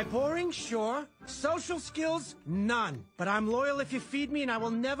 Am I boring? Sure. Social skills? None. But I'm loyal if you feed me, and I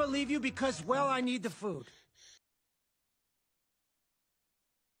will never leave you because, well, I need the food.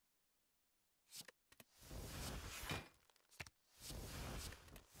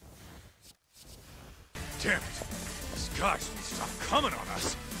 Damn it. These guys need to stop coming on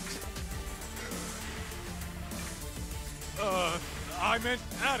us. I meant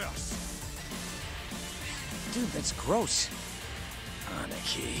at us. Dude, that's gross.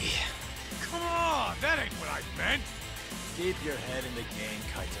 Anarchy. Come on, that ain't what I meant. Keep your head in the game,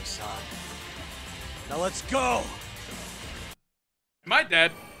 Kaito-san. Now let's go. Am I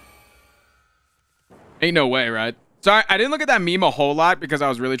dead? Ain't no way, right? Sorry, I didn't look at that meme a whole lot because I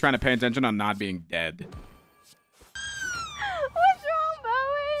was really trying to pay attention on not being dead. What's wrong,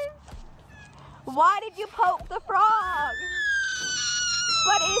 Bowie? Why did you poke the frog?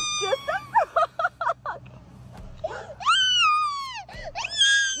 But it's just a frog.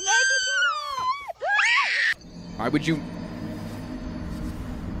 Make it get off. Why would you?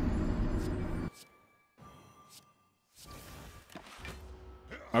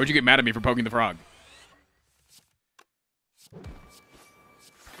 Why would you get mad at me for poking the frog?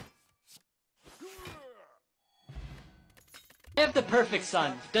 I have the perfect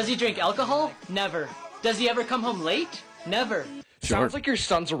son. Does he drink alcohol? Never. Does he ever come home late? Never. Sounds like your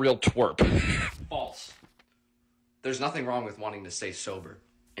son's a real twerp. False. There's nothing wrong with wanting to stay sober.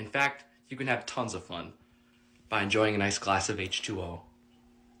 In fact, you can have tons of fun by enjoying a nice glass of H2O.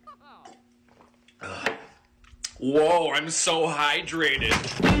 Ugh. Whoa, I'm so hydrated.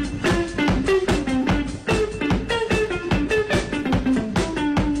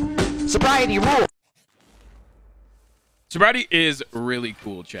 Sobriety rule. Sobriety is really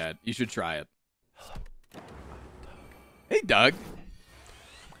cool, Chad. You should try it. Hey, Doug. I'm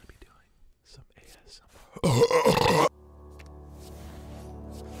gonna be doing some ASMR.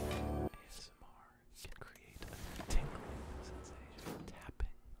 ASMR can create a tingling sensation.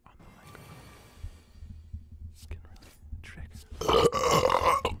 Tapping on the microphone can really trigger.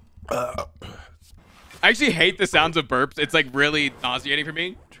 I actually hate the sounds of burps. It's like really nauseating for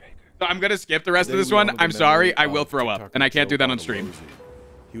me. So I'm gonna skip the rest of this one. I'm sorry. I will throw up, and I can't do that on stream.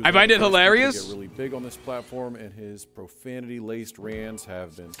 I find it hilarious. Get really big on this platform, and his profanity-laced rants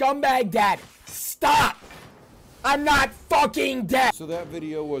have been Scumbag dad, stop! I'm not fucking dead! So that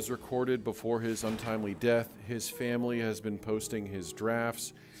video was recorded before his untimely death. His family has been posting his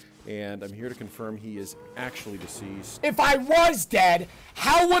drafts, and I'm here to confirm he is actually deceased. If I was dead,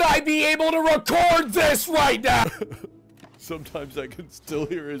 how would I be able to record this right now? Sometimes I can still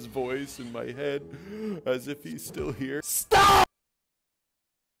hear his voice in my head, as if he's still here. Stop!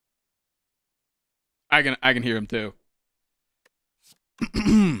 I can hear him too.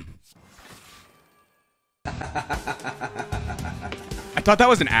 I thought that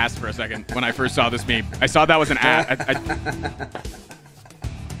was an ass for a second when I first saw this meme. I saw that was an ass.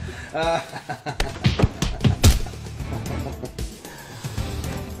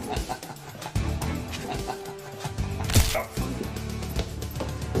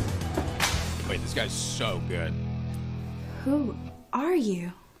 Wait, this guy's so good. Who are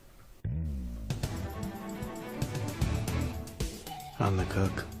you? I'm the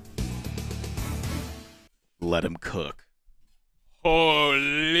cook. Let him cook.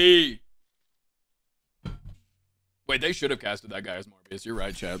 Holy. Wait, they should have casted that guy as Morbius. You're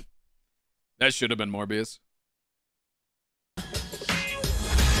right, Chad. That should have been Morbius.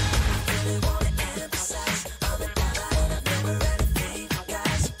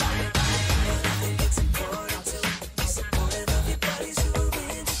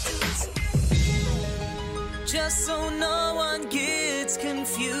 Just so no one gets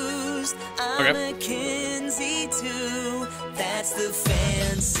confused, I'm a Kinsey too. That's the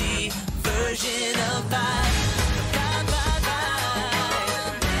fancy version of bye.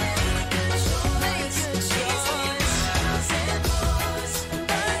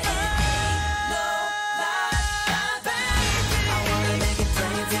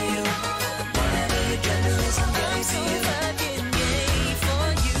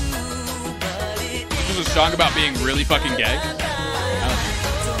 was a song about being really fucking gay.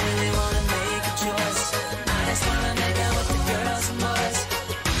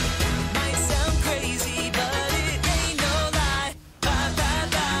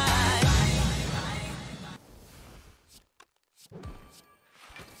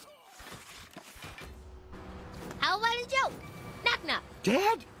 How about a joke? Knock knock.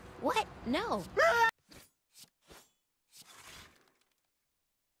 Dad? What? No.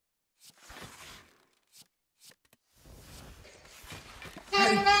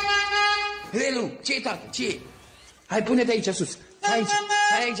 Hei, Lu, ce-i tată? Ce? Hai, pune-te aici sus. Hai aici.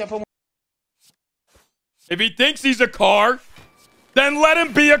 Hai aici, pe If he thinks he's a car, then let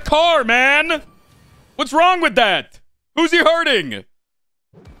him be a car, man. What's wrong with that? Who's he hurting?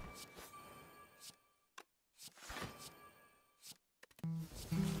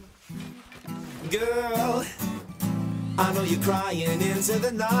 Girl, I know you're crying into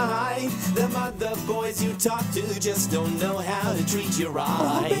the night. Them other boys you talk to just don't know how to treat you right.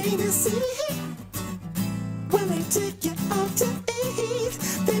 Oh, baby, see, when they take you out to eat,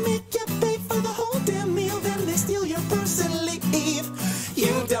 they make you pay for the whole damn meal, then they steal your purse and leave.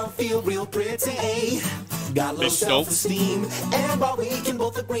 You don't feel real pretty. Got low self-esteem, and while we can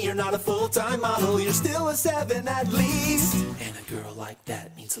both agree you're not a full-time model, you're still a 7 at least. And a girl like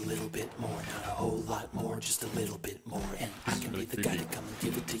that needs a little bit more, not a whole lot more, just a little bit more. And I can be the guy to come and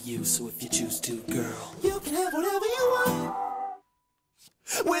give it to you, so if you choose to, girl, you can have whatever you want,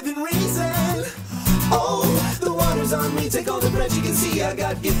 within reason. Oh, the water's on me, take all the bread you can see, I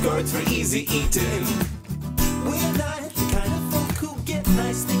got gift cards for easy eating. We're not the kind of folk who get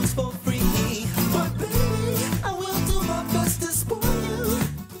nice things for free, but baby, I will do my best to spoil you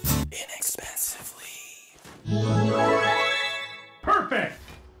inexpensively. Perfect.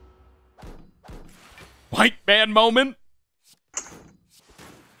 White man moment.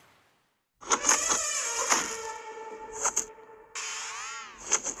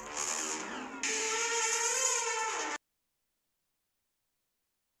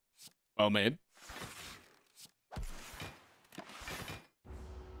 Well made.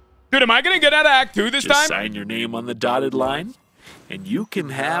 Dude, am I gonna get out of Act 2 this Just time? sign your name on the dotted line, and you can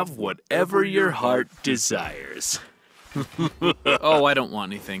have whatever your heart desires. Oh, I don't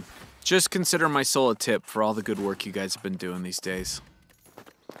want anything. Just consider my soul a tip for all the good work you guys have been doing these days.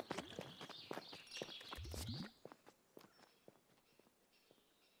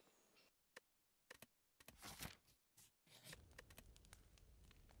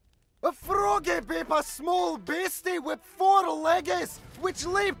 A froggy be a small beastie with 4 legs, which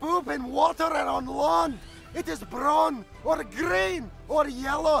lay poop in water and on land. It is brown, or green, or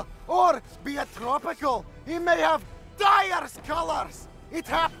yellow, or be it tropical. He may have diverse colors. It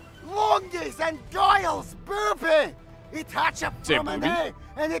have longies and goils, booby. It hatch up Say from an booby? egg,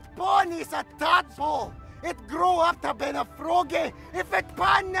 and it born is a tadpole. It grow up to be a froggy if it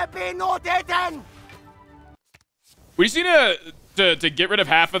pan be not eaten. We just need to get rid of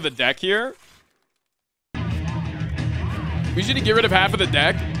half of the deck here. We just need to get rid of half of the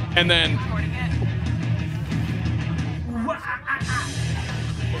deck, and then...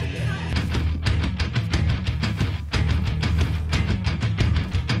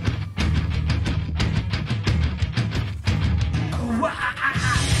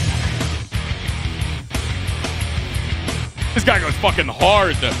 This guy goes fucking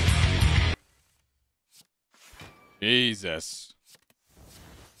hard. Jesus.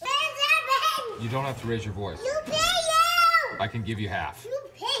 You don't have to raise your voice. I can give you half.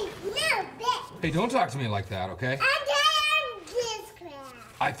 Hey, don't talk to me like that, okay?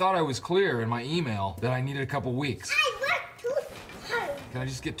 I thought I was clear in my email that I needed a couple weeks. Can I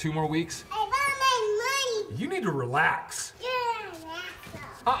just get 2 more weeks? You need to relax.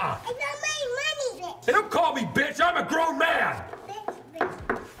 Hey, don't call me bitch. I'm a grown man.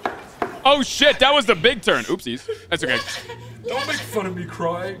 Oh shit, that was the big turn. Oopsies. That's okay. Don't make fun of me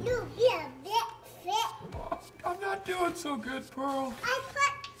crying. I'm not doing so good, Pearl.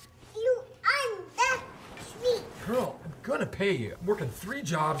 Pearl, I'm gonna pay you. I'm working 3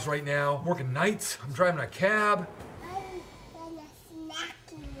 jobs right now. I'm working nights. I'm driving a cab.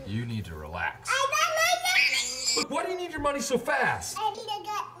 You need to relax. Look, why do you need your money so fast?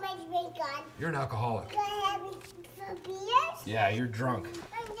 You're an alcoholic. Yeah, you're drunk.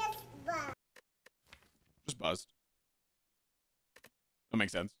 Just buzzed. That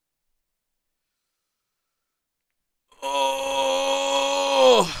makes sense.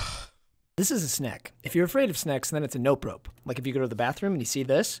 Oh. This is a snack. If you're afraid of snacks, then it's a nope rope. Like if you go to the bathroom and you see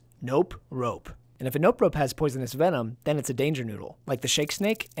this, nope rope. And if a nope rope has poisonous venom, then it's a danger noodle, like the shake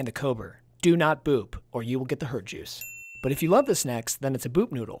snake and the cobra. Do not boop, or you will get the hurt juice. But if you love the snacks, then it's a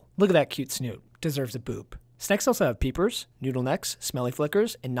boop noodle. Look at that cute snoot. Deserves a boop. Snacks also have peepers, noodle necks, smelly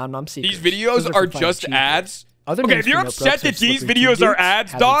flickers, and nom-nom seekers. These videos are just ads? Okay, if you're upset that these videos are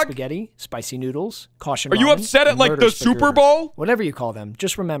ads, dog? Spaghetti, spicy noodles, caution Are you ramen, upset at, and like, murder the Super Bowl? Whatever you call them,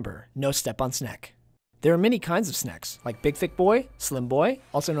 just remember, no step on snack. There are many kinds of snacks, like Big Thick Boy, Slim Boy,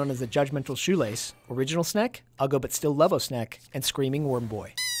 also known as the Judgmental Shoelace, Original Snack, Uggo But Still Lovo Snack, and Screaming Worm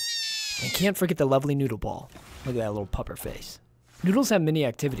Boy. And can't forget the lovely Noodle Ball. Look at that little pupper face. Noodles have many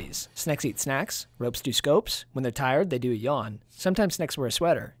activities. Snacks eat snacks, ropes do scopes, when they're tired, they do a yawn. Sometimes snacks wear a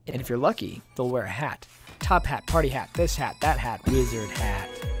sweater, and if you're lucky, they'll wear a hat. Top hat, party hat, this hat, that hat, wizard hat.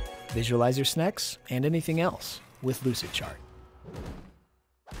 Visualize your snacks and anything else with Lucid Chart.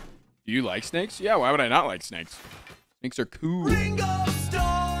 Do you like snakes? Yeah, why would I not like snakes? Snakes are cool. Ringo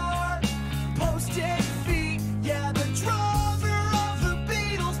Starr posted feet. Yeah, the drummer of the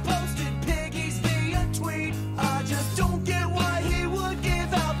Beatles posted piggies via tweet. I just don't get why he would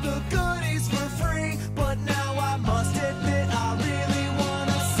give out the goodies for free. But now I must admit I really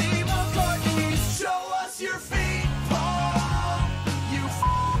wanna see McCartney. Show us your feet, Paul. You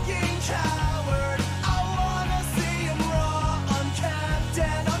fucking coward. I wanna see him raw, uncapped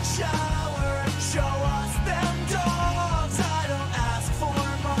and unshowered. Show us them dogs. I don't ask for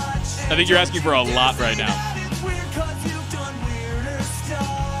much. I think you're asking for a lot right now.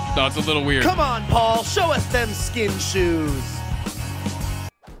 No, it's a little weird. Come on, Paul. Show us them skin shoes.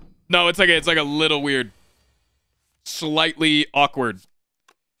 No, it's like a little weird. Slightly awkward.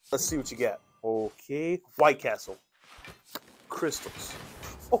 Let's see what you got. Okay. White Castle. Crystals.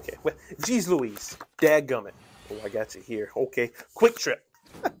 Okay. Well, geez Louise. Dadgummit. Oh, I got you here. Okay. Quick Trip.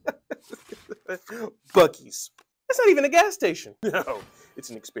 Bucky's. That's not even a gas station. No, it's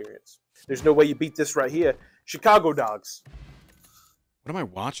an experience. There's no way you beat this right here. Chicago Dogs. What am I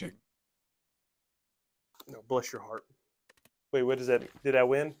watching? No, bless your heart. Wait, what does that mean? Did I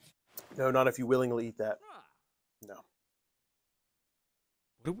win? No, not if you willingly eat that. No.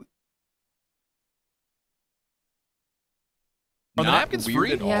 What are we... Are the Not napkins weird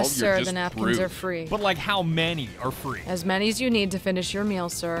free? at all, Yes, you're sir, just the napkins rude. are free. But like how many are free? As many as you need to finish your meal,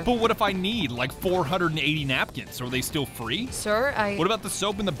 sir. But what if I need like 480 napkins? Are they still free? Sir, What about the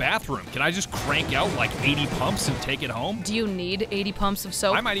soap in the bathroom? Can I just crank out like 80 pumps and take it home? Do you need 80 pumps of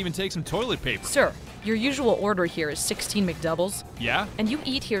soap? I might even take some toilet paper. Sir, your usual order here is 16 McDoubles. Yeah? And you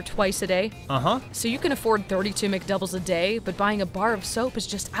eat here twice a day. Uh-huh. So you can afford 32 McDoubles a day, but buying a bar of soap is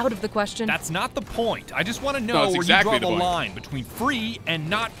just out of the question. That's not the point. I just want to No, know it's where exactly you the draw the point. line between free and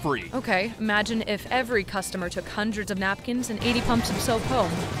not free. Okay, imagine if every customer took hundreds of napkins and 80 pumps of soap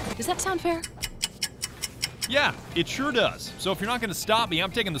home. Does that sound fair? Yeah, it sure does. So if you're not going to stop me,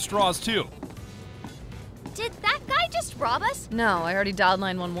 I'm taking the straws too. Did that guy just rob us? No, I already dialed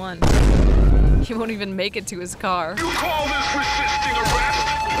 911. He won't even make it to his car. You call this resisting arrest?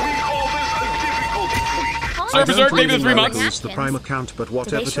 We call this a difficulty tweak. Sir, Berserk, maybe the 3 months. It's the Prime account, but Do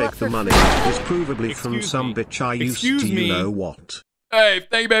whatever they show take up the for money free? is provably from Excuse some me. bitch I used Excuse to me. you know what. Hey,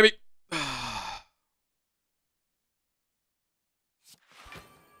 thank you, baby.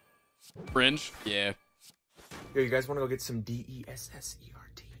 Fringe? Yeah. Yo, you guys want to go get some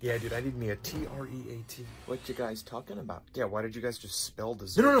D-E-S-S-E-R-T? Yeah, dude, I need me a T-R-E-A-T. What you guys talking about? Yeah, why did you guys just spell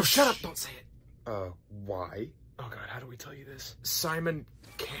dessert? No, shut up! Don't say it. Why? Oh god, how do we tell you this? Simon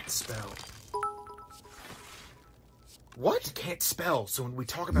can't spell. What? He can't spell, so when we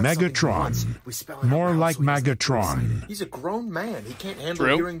talk about something Megatron. once, we spell it out More loud like so he doesn't get Megatron. excited. He's a grown man. He can't handle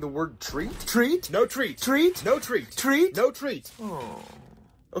True. hearing the word treat. Treat? No treat. Treat? No treat. Treat? No treat. Oh.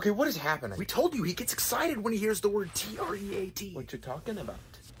 Okay, what is happening? We told you he gets excited when he hears the word T-R-E-A-T. What you talking about?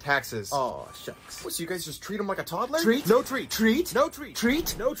 Taxes. Oh, shucks. What, so you guys just treat him like a toddler? Treat? No treat. Treat? No treat.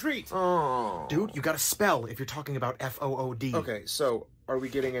 Treat? No treat. Oh. Dude, you gotta spell if you're talking about F-O-O-D. Okay, so are we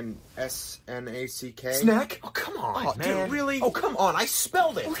getting an S-N-A-C-K? Snack? Oh, come on, Oh, man. dude, really? Oh, come on, I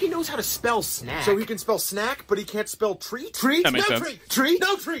spelled it. Oh, he knows how to spell snack. So he can spell snack, but he can't spell treat? Treat? That makes no sense. treat. Treat?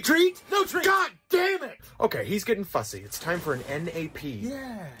 No treat. Treat? No treat. God damn it. Okay, he's getting fussy. It's time for an N-A-P.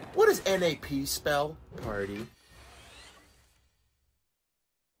 Yeah. What does N-A-P spell? Party.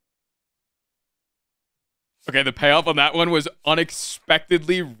 Okay, the payoff on that one was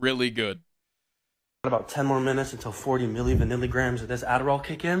unexpectedly really good. About 10 more minutes until 40 milligrams of this Adderall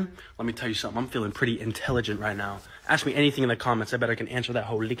kick in. Let me tell you something, I'm feeling pretty intelligent right now. Ask me anything in the comments, I bet I can answer that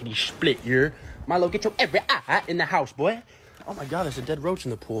whole lickety-split here. Milo, get your every eye in the house, boy. Oh my god, there's a dead roach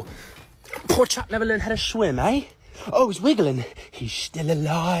in the pool. Poor chap never learned how to swim, eh? Oh, he's wiggling. He's still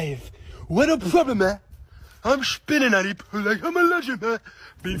alive. What a problem, man. I'm spinning at it like I'm a legend, man.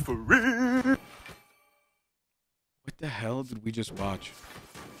 Be for real. What the hell did we just watch?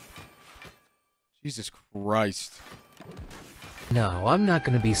 Jesus Christ. No, I'm not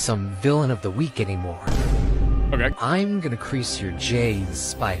gonna be some villain of the week anymore. Okay. I'm gonna crease your J's,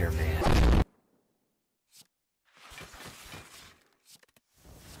 Spider-Man.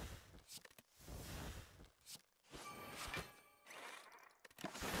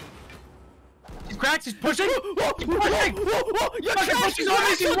 He's cracked, he's pushing! He's pushing! You're Fucking trash! pushing on me,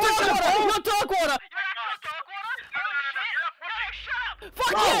 he's pushing! You're dog water!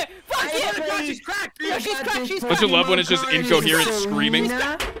 Fuck yeah! Fuck yeah! She's cracked! Yeah, she's cracked! She's Don't cracked! you love when it's just incoherent screaming? And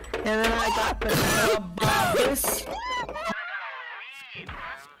then I got this.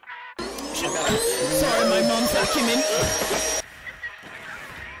 Sorry, my mom vacuuming.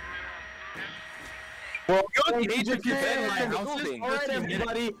 Well, you need to get in my house. Alright,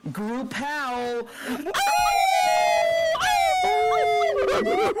 everybody, group howl.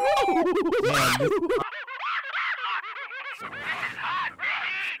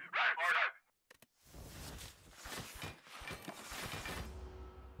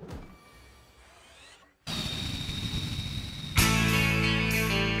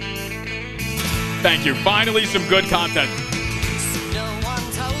 Thank you. Finally, some good content. No one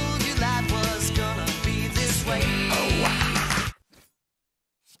told you life was gonna be this way.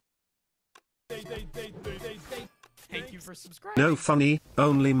 Thank you for subscribing. No funny,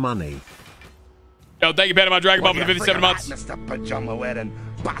 only money. Yo, thank you, Panama Dragon Ball, for the 57 months. Mr. Pajama wearing,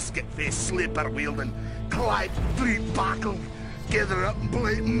 basket face, slipper wielding, Clyde Street buckle, gather up and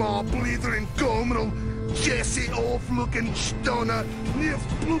play ma blithering gomerel, Jesse off looking stunner, near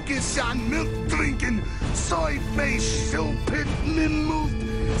spooky sun milk drinking, soy face, show pit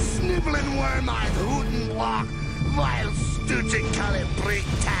mimmoved, sniveling worm-eyed hootin' block, vile stooching calibrate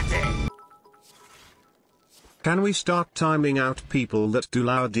tatty. Can we start timing out people that do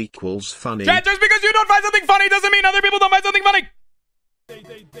loud equals funny? Chat, just because you don't find something funny doesn't mean other people don't find something funny.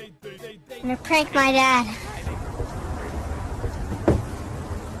 I'm gonna prank my dad.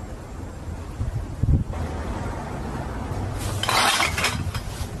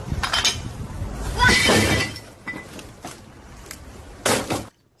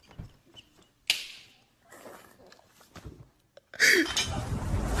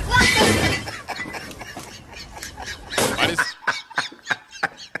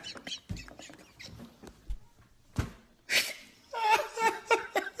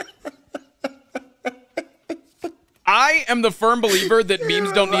 I am the firm believer that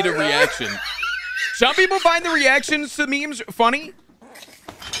memes don't need a reaction. Some people find the reactions to memes funny.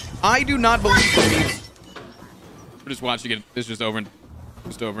 I do not believe that memes. We're just watching it. It's just over and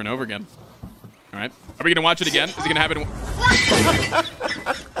over again. All right. Are we gonna watch it again? Is it gonna happen?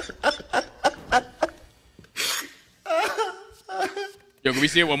 Yo, can we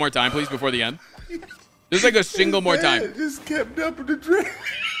see it one more time, please, before the end? Just like a single more time. Just kept up with the drink.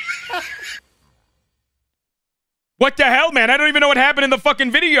 What the hell, man? I don't even know what happened in the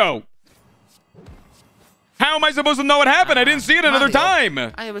fucking video. How am I supposed to know what happened? I didn't see it another time.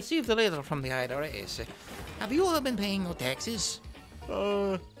 I received a letter from the IRS. Have you all been paying your taxes?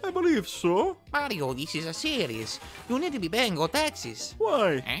 I believe so. Mario, this is a serious. You need to be paying your taxes.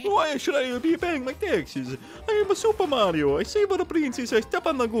 Why? Why should I be paying my taxes? I am a Super Mario. I save the princess. I step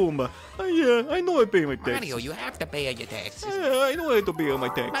on the Goomba. I know I pay my taxes. Mario, you have to pay your taxes. I know I have to pay my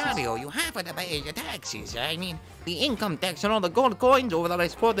taxes. Mario, you have to pay your taxes. I mean, the income tax on all the gold coins over the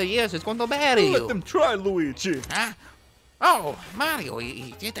last 40 years is going to bury you. Let them try, Luigi. Huh? Oh, Mario,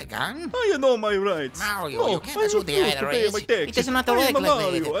 is it a gun? You know my rights. Mario, you can't sue the IRS. It is not the regular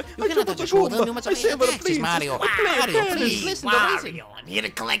way. You cannot just sue them. You must pay your taxes, Mario. Mario, please listen to reason. I'm here to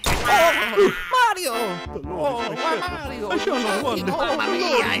collect your Mario! Oh, Mario! I shall not run. Oh,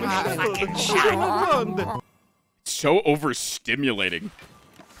 Maria, I'm fucking shot. It's so overstimulating.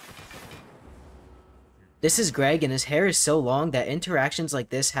 This is Greg, and his hair is so long that interactions like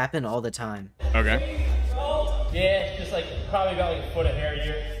this happen all the time. Okay. Yeah, it's just like probably about like a foot of hair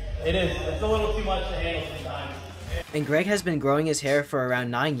here. It is. It's a little too much to handle sometimes. And Greg has been growing his hair for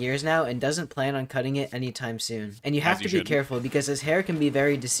around 9 years now and doesn't plan on cutting it anytime soon. And you have to be careful because his hair can be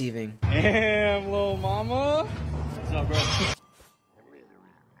very deceiving. Damn, little mama. What's up, bro?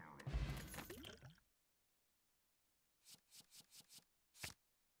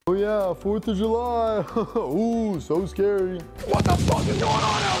 Oh yeah, 4th of July. Ooh, so scary. What the fuck is going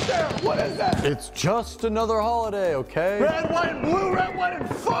on out there? What is that? It's just another holiday, okay? Red, white, and blue, red, white, and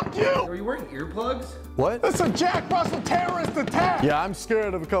fuck you! Are you wearing earplugs? What? That's a Jack Russell terrorist attack! Yeah, I'm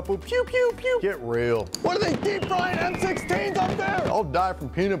scared of a couple pew pew pew. Get real. What are they deep frying M16s up there? I'll die from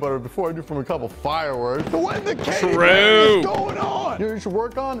peanut butter before I do from a couple fireworks. When the cave True. is going on? You know what you should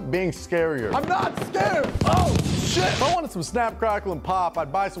work on? Being scarier. I'm not scared! Oh, shit! If I wanted some Snap, Crackle, and Pop,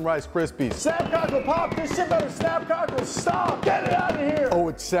 I'd buy some Rice Krispies. Snap, Crackle, Pop! This shit better Snap, Crackle, stop! Get it out of here! Oh,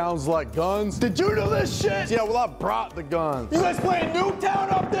 it sounds like guns? Did you do this shit? Yeah, well, I brought the guns. You guys playing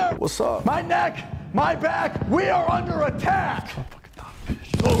Newtown up there? What's up? My neck! My back! We are under attack!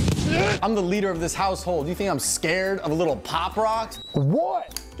 Oh, shit! I'm the leader of this household. You think I'm scared of a little pop rocks?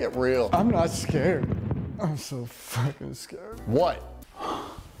 What? Get real. I'm not scared. I'm so fucking scared. What?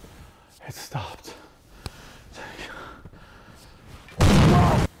 It stopped.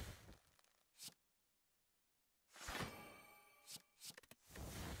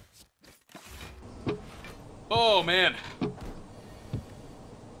 Oh, man.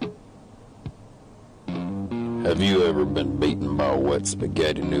 Have you ever been beaten by a wet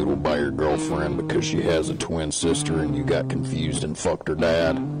spaghetti noodle by your girlfriend because she has a twin sister and you got confused and fucked her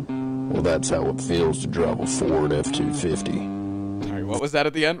dad? Well, that's how it feels to drive a Ford F-250. Sorry, what was that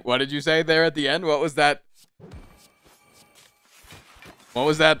at the end? What did you say there at the end? What was that? What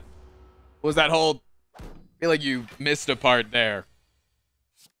was that? What was that whole... I feel like you missed a part there.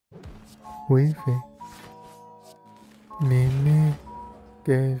 Wi-Fi. Mimi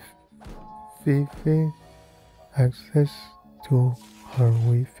gave Fifi access to her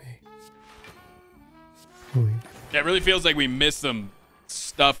Wi-Fi. Yeah, it really feels like we missed some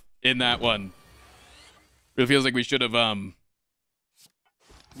stuff in that one. Really feels like we should have,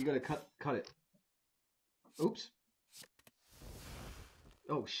 You gotta cut it. Oops.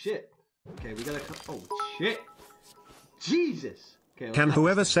 Oh, shit. Okay, we gotta cut. Oh, shit. Jesus. Okay, Can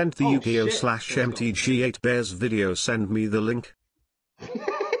whoever sent the Yu-Gi-Oh! shit. /MTG8 Bears video send me the link?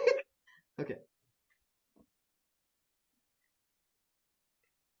 Okay.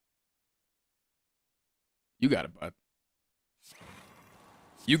 You got it, bud.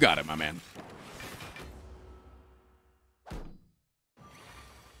 You got it, my man.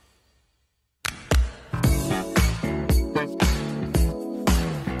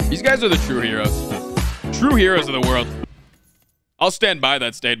 These guys are the true heroes. True heroes of the world. I'll stand by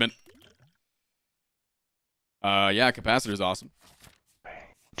that statement. Yeah, capacitor's awesome.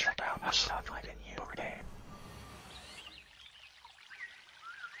 Check out the sunlight in you game.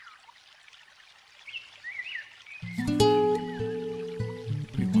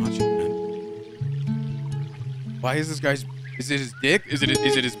 What are you watching, man? Why is this guy's... Is it his dick? Is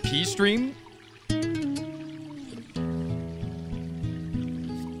it his pee stream?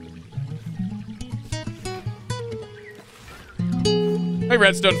 Hey,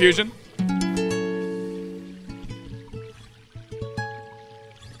 Redstone Fusion.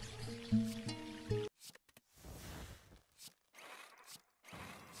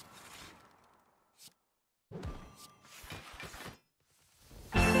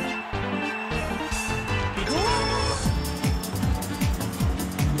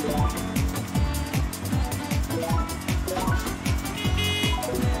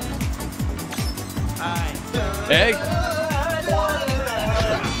 Hey.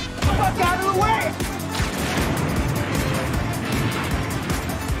 Fuck out of the way!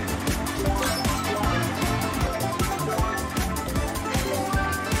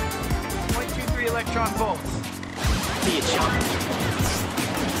 Electron bolts. See you, chump.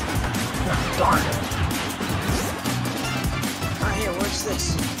 Darn. Ah, here, watch this.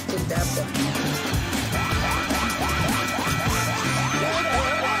 Take that one.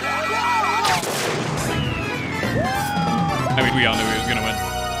 I mean, we all knew he was gonna win.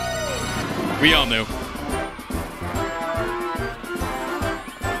 We all knew.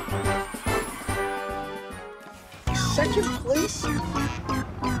 Second place?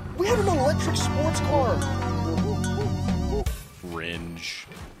 We had an electric sports car. Cringe.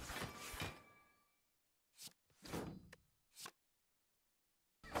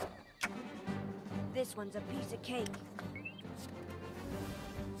 This one's a piece of cake.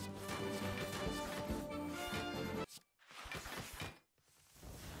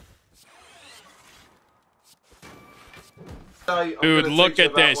 Dude, look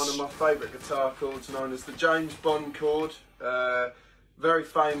at this. One of my favourite guitar chords, known as the James Bond chord. Very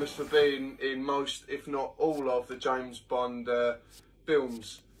famous for being in most, if not all, of the James Bond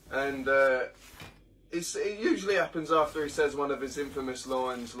films. And it usually happens after he says one of his infamous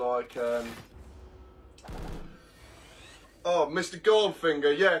lines like, oh, Mr.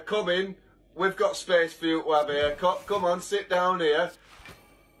 Goldfinger, yeah, come in. We've got space for you to have a haircut. Come on, sit down here.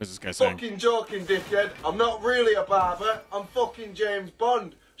 What's this guy saying? Fucking joking, dickhead. I'm not really a barber. I'm fucking James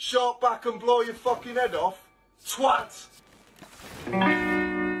Bond. Short back and blow your fucking head off. Twat!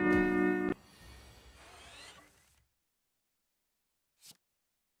 I'm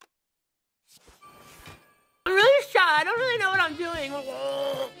really shy. I don't really know what I'm doing.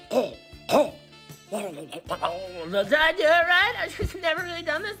 morning. Did I do it right? I've just never really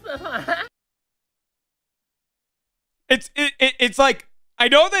done this before. It's like, I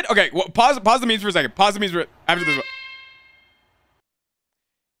know that. Okay, well, pause the memes for a second. Pause the memes for after this one.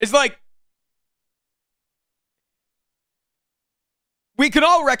 It's like, we can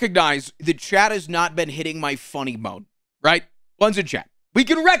all recognize that chat has not been hitting my funny mode, right? One's in chat. We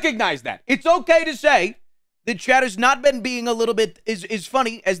can recognize that. It's okay to say that chat has not been being a little bit as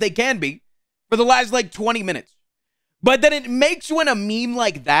funny as they can be for the last like 20 minutes. But then it makes when a meme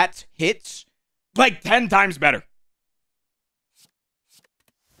like that hits like 10 times better.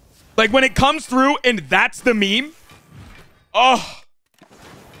 Like when it comes through and that's the meme. Oh.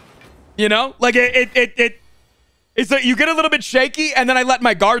 You know? Like it's like you get a little bit shaky and then I let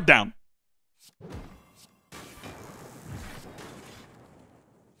my guard down.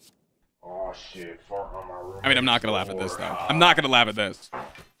 Oh shit, fart on my room. I mean, I'm not gonna laugh at this though. I'm not gonna laugh at this.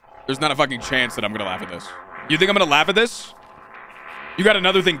 There's not a fucking chance that I'm gonna laugh at this. You think I'm gonna laugh at this? You got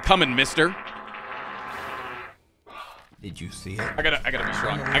another thing coming, mister. Did you see it? I gotta be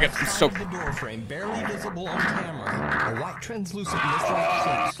strong. I'm so. The door frame, barely visible on camera. A white translucent mist-like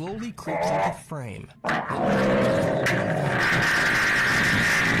shape slowly creeps into the frame.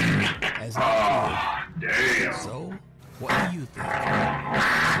 As damn. So, what do you think?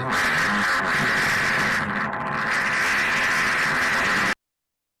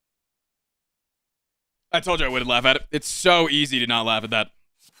 I told you I wouldn't laugh at it. It's so easy to not laugh at that.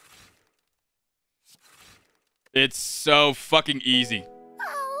 It's so fucking easy.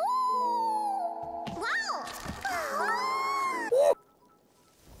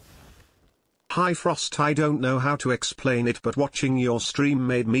 Hi Frost, I don't know how to explain it, but watching your stream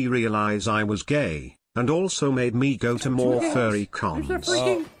made me realize I was gay, and also made me go to more furry cons.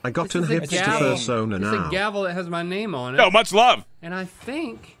 I got an hipster persona now. It's a gavel that has my name on it. No, much love. And I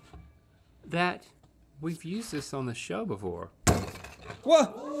think that we've used this on the show before.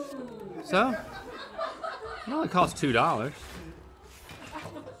 What? So, it only costs $2.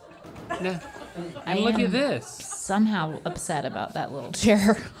 Now, and look at this. Somehow upset about that little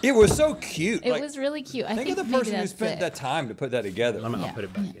chair. It was so cute. It was really cute. I think of the maybe person who that's spent it. that time to put that together. I'll put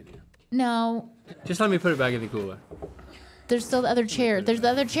it back in here. No. Just let me put it back in the cooler. There's still the other chair. There's the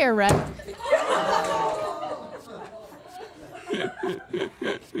other chair, Rep.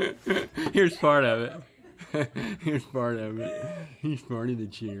 Here's part of it. Here's part of it. He's part of the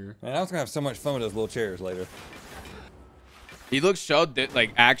chair. Man, I was gonna have so much fun with those little chairs later. He looks so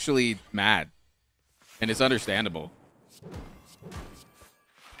like actually mad, and it's understandable.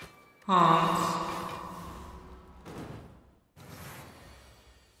 Oh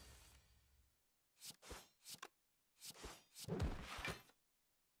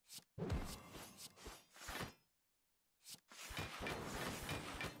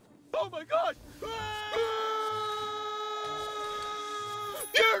my god!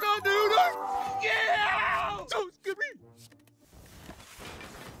 You're not doing it! Yeah! So scary!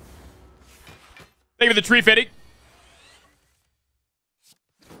 Thank you for the tree fitting.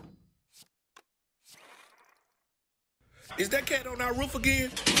 Is that cat on our roof again?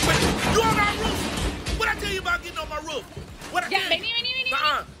 Wait, you on our roof? What I tell you about getting on my roof? What I Yeah, can't- vení.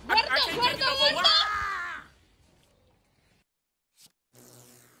 I can't take it no more.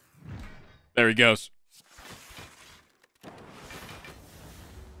 There he goes.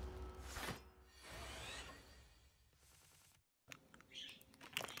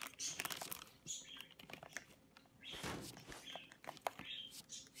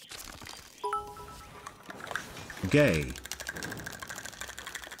 Gay.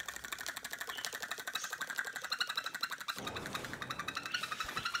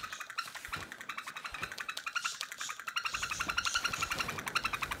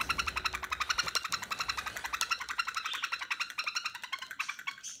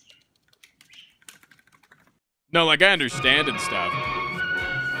 No, like I understand and stuff.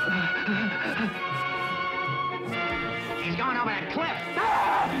 He's going over that cliff!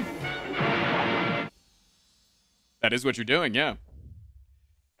 That is what you're doing, yeah.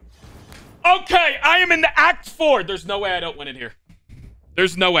 Okay, I am in the Act 4. There's no way I don't win it here.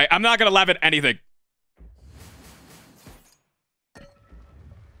 There's no way. I'm not going to laugh at anything.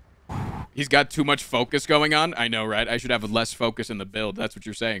 He's got too much focus going on. I know, right? I should have less focus in the build. That's what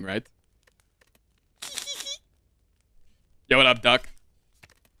you're saying, right? Yo, what up, Duck?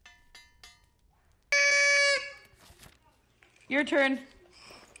 Your turn.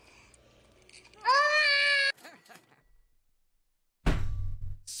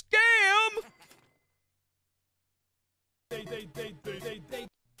 Scam!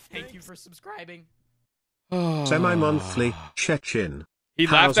 Thank you for subscribing. Semi-monthly, Chechen. He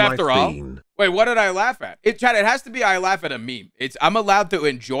How's laughed after life all? been? Wait, what did I laugh at? Chat, it has to be I laugh at a meme. I'm allowed to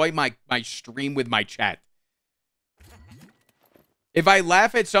enjoy my stream with my chat. If I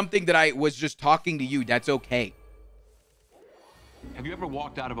laugh at something that I was just talking to you, that's okay. Have you ever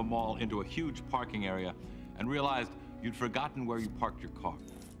walked out of a mall into a huge parking area and realized you'd forgotten where you parked your car?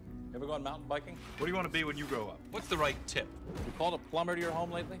 Ever gone mountain biking? What do you want to be when you grow up? What's the right tip? You called a plumber to your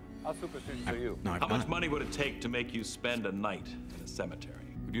home lately? How superstitious are you? How much money would it take to make you spend a night in a cemetery?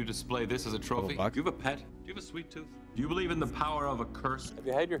 Would you display this as a trophy? Do you have a pet? Do you have a sweet tooth? Do you believe in the power of a curse? Have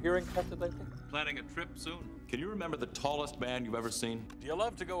you had your hearing tested lately? Planning a trip soon? Can you remember the tallest man you've ever seen? Do you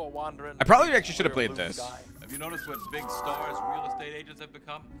love to go a wandering? I probably actually should have played this. Have you noticed what big stars real estate agents have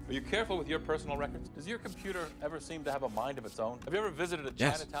become? Are you careful with your personal records? Does your computer ever seem to have a mind of its own? Have you ever visited a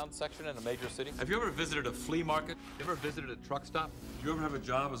Yes. Chinatown section in a major city? Have you ever visited a flea market? You ever visited a truck stop? Do you ever have a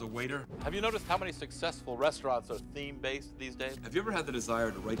job as a waiter? Have you noticed how many successful restaurants are theme-based these days? Have you ever had the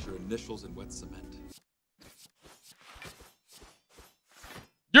desire to write your initials in wet cement?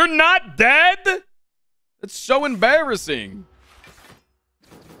 You're not dead? That's so embarrassing.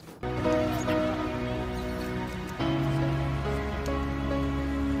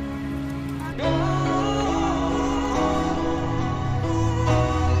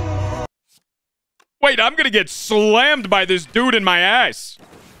 Wait, I'm gonna get slammed by this dude in my ass.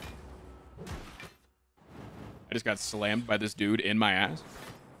 I just got slammed by this dude in my ass.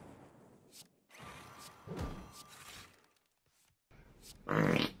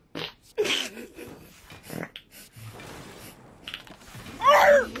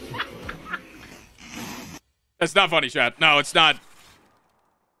 That's not funny, chat. No, it's not.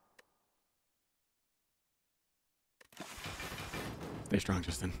 Stay strong,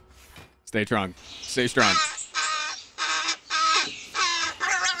 Justin. Stay strong. Stay strong.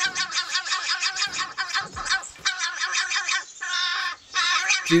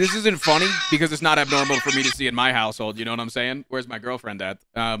 See, this isn't funny because it's not abnormal for me to see in my household. You know what I'm saying? Where's my girlfriend at?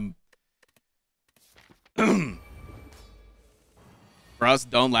 For us,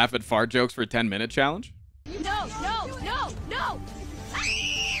 don't laugh at fart jokes for a 10-minute challenge. No, no, no, no!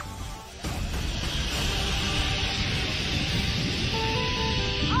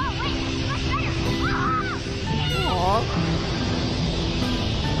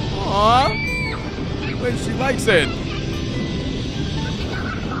 Aww. Wait, she likes it.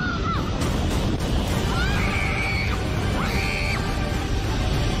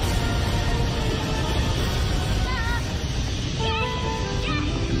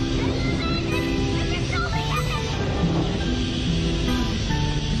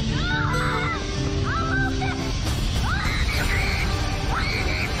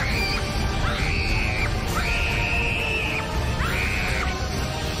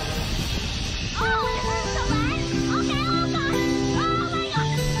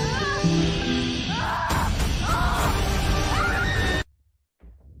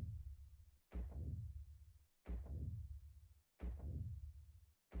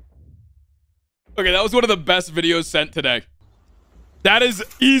 Okay, that was one of the best videos sent today. That is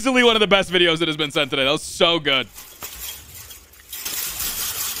easily one of the best videos that has been sent today. That was so good.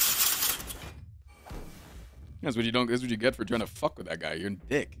 That's what you don't. That's what you get for trying to fuck with that guy. You're a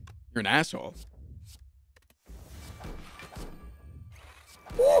dick. You're an asshole.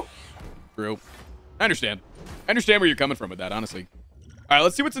 Woo. True. I understand. I understand where you're coming from with that, honestly. All right,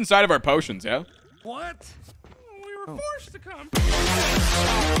 let's see what's inside of our potions, yeah? What? We were forced to come.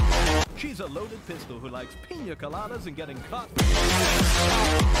 She's a loaded pistol who likes pina coladas and getting caught.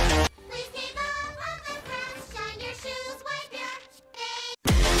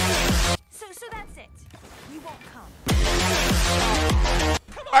 So that's it. We won't come.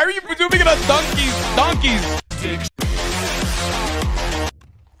 Why are you presuming it on donkeys?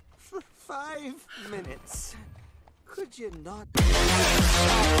 For 5 minutes. Could you not?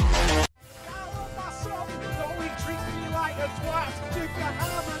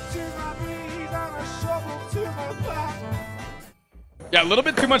 Yeah, a little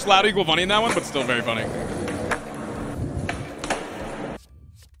bit too much loud equal funny in that one, but still very funny.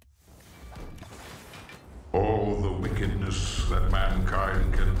 All the wickedness that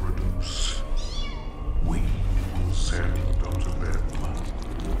mankind can produce, we will send unto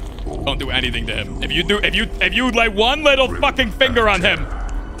them. Don't do anything to him. If you lay one little fucking finger on him.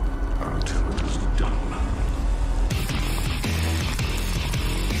 Until it is done.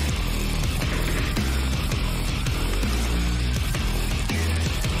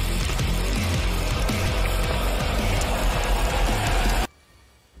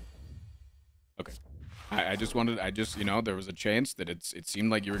 Okay. I just, you know, there was a chance that it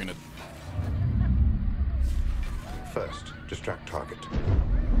seemed like you were gonna. First, distract target.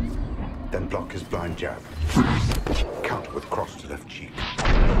 Then block his blind jab. Counter with cross to left cheek.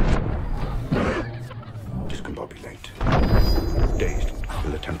 Discombobulate. Dazed,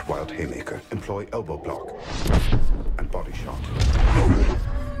 will attempt wild haymaker. Employ elbow block. And body shot.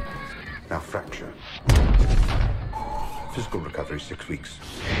 Now fracture. Physical recovery, 6 weeks.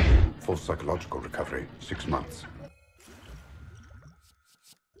 Full psychological recovery, 6 months.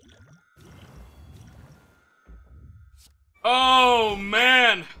 Oh,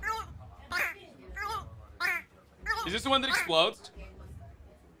 man. Is this the one that explodes?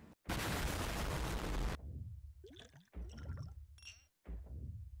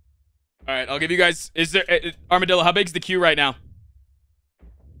 All right, I'll give you guys... Is there... Armadillo, how big's the queue right now?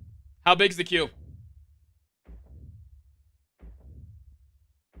 How big's the queue?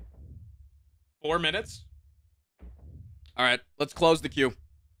 Four minutes? All right, let's close the queue.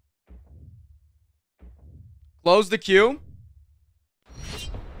 Close the queue.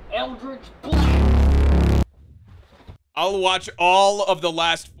 Eldritch Blast. I'll watch all of the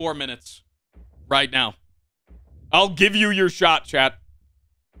last 4 minutes right now. I'll give you your shot, chat.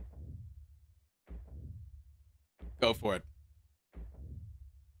 Go for it.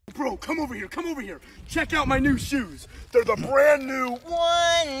 Bro, come over here, come over here. Check out my new shoes. They're the brand new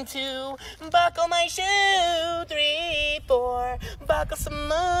 1, 2, buckle my shoe. 3, 4, buckle some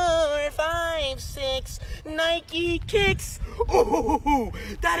more. 5, 6, Nike kicks. Ooh,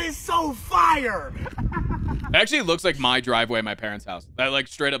 that is so fire. It actually looks like my driveway at my parents' house. That like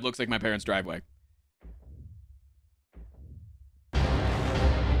straight up looks like my parents' driveway. Is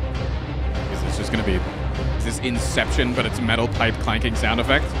this just gonna be... Is this Inception, but it's metal pipe clanking sound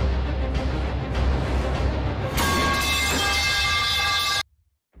effect?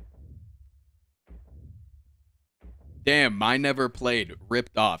 Damn, mine never played.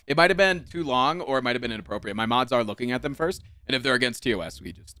 Ripped off. It might have been too long, or it might have been inappropriate. My mods are looking at them first, and if they're against TOS,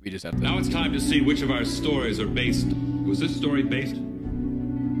 we just have to... Now it's time to see which of our stories are based. Was this story based?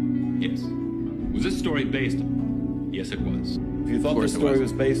 Yes. Was this story based? Yes, it was. If you thought this story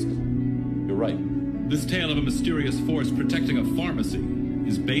was based, you're right. This tale of a mysterious force protecting a pharmacy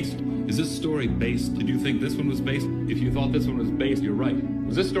is based. Is this story based? Did you think this one was based? If you thought this one was based, you're right.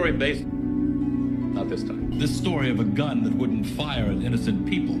 Was this story based? Not this time. This story of a gun that wouldn't fire at innocent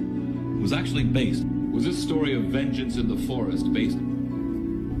people was actually based. Was this story of vengeance in the forest based?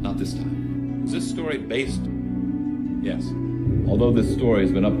 Not this time. Was this story based? Yes. Although this story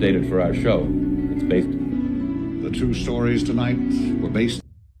has been updated for our show, it's based. The two stories tonight were based.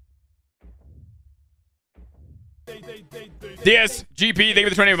 DS, GP, thank you for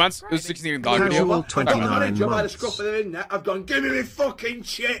the 20 months. It was $16. Casual 29 By the months. scruff of the neck, I've gone, give me my fucking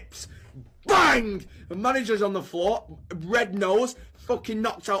chips! Bang! The manager's on the floor, red nose, fucking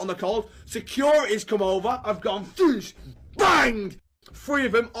knocked out on the cold. Security's come over, I've gone, foosh! Bang! 3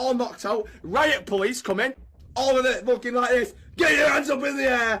 of them, all knocked out. Riot police come in, all of it looking like this. Get your hands up in the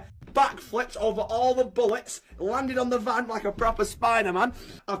air! Backflips over all the bullets, landed on the van like a proper Spider-Man.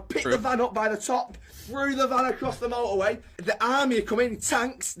 I've picked the van up by the top, threw the van across the motorway. The army come in,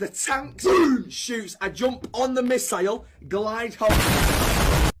 tanks, the tanks shoots. I jump on the missile, glide home.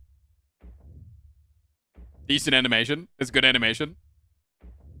 Decent animation. It's good animation.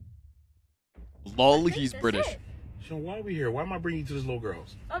 Lol, he's British. So why are we here? Why am I bringing you to this little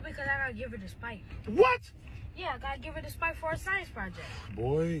girl's? Oh, because I gotta give her the spike. What? Yeah, I gotta give her the spike for a science project.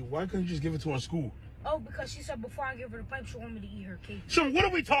 Boy, why couldn't you just give it to her in school? Oh, because she said before I give her the pipe, she wanted me to eat her cake. So what are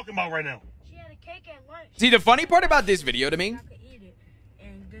we talking about right now? She had a cake at lunch. See, the funny part about this video to me...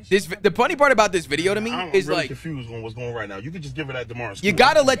 The funny part about this video to me I'm is really like... confused on what's going on right now. You could just give her that tomorrow in school. You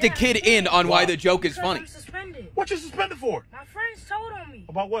gotta let the kid in on why the joke is funny. I'm suspended. What you suspended for? My friends told on me.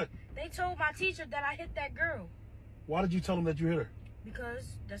 About what? They told my teacher that I hit that girl. Why did you tell them that you hit her?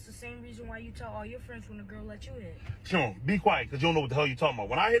 Because that's the same reason why you tell all your friends when a girl let you hit. Sean, be quiet, because you don't know what the hell you're talking about.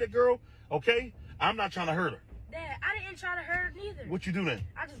 When I hit a girl, okay, I'm not trying to hurt her. Dad, I didn't try to hurt her neither. What you do then?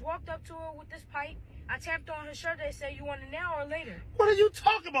 I just walked up to her with this pipe. I tapped on her shirt. They said, you want it now or later? What are you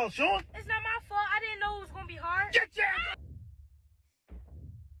talking about, Sean? It's not my fault. I didn't know it was going to be hard. Get your...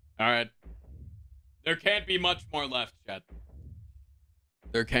 All right. There can't be much more left, chat.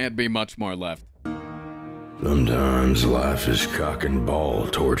 There can't be much more left. Sometimes life is cock and ball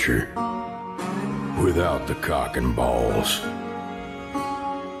torture. Without the cock and balls.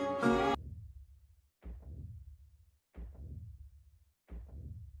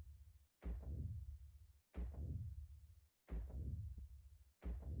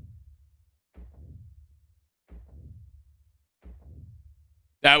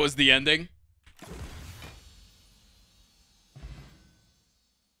 That was the ending.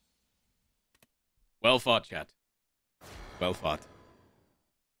 Well fought, chat. Well fought.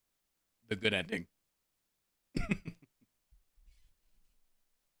 The good ending.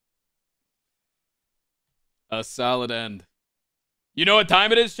 A solid end. You know what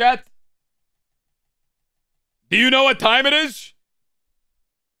time it is, chat? Do you know what time it is?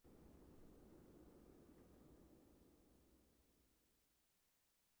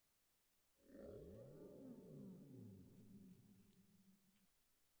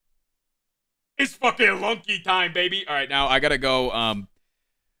 It's fucking lunky time, baby. All right, now I gotta go.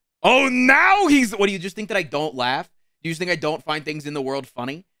 Oh, now he's. What do you just think that I don't laugh? Do you just think I don't find things in the world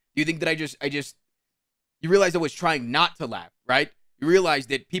funny? Do you think that I just? You realize I was trying not to laugh, right? You realize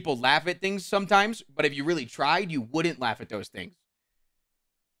that people laugh at things sometimes, but if you really tried, you wouldn't laugh at those things.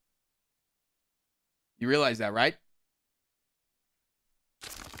 You realize that, right?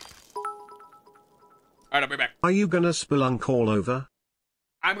 All right, I'll be back. Are you gonna spelunk all over?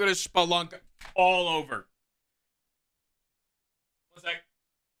 I'm gonna spelunk all over. One sec.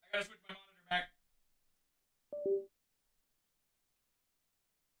 I gotta switch my monitor back.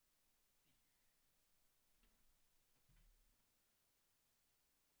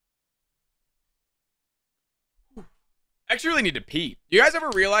 I actually really need to pee. You guys ever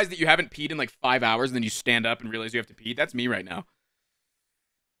realize that you haven't peed in like 5 hours and then you stand up and realize you have to pee? That's me right now.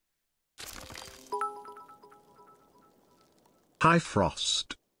 Hi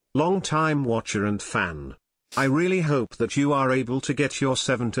Frost. Long-time watcher and fan. I really hope that you are able to get your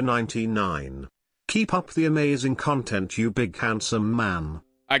 7 to 99. Keep up the amazing content, you big handsome man.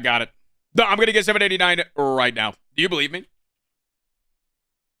 I got it. No, I'm gonna get 789 right now. Do you believe me? It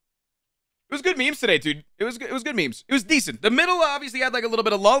was good memes today, dude. It was good memes. It was decent. The middle obviously had like a little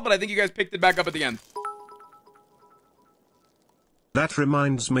bit of lull, but I think you guys picked it back up at the end. That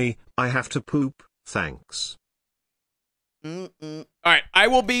reminds me, I have to poop. Thanks. All right, I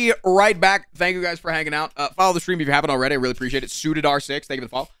will be right back. Thank you guys for hanging out. Follow the stream if you haven't already. I really appreciate it. Suited R6, thank you for the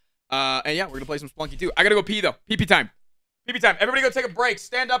follow. And yeah, we're gonna play some Splunky too. I gotta go pee though. Pee time. Pee time. Everybody go take a break.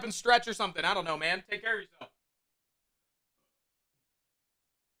 Stand up and stretch or something. I don't know, man. Take care of yourself.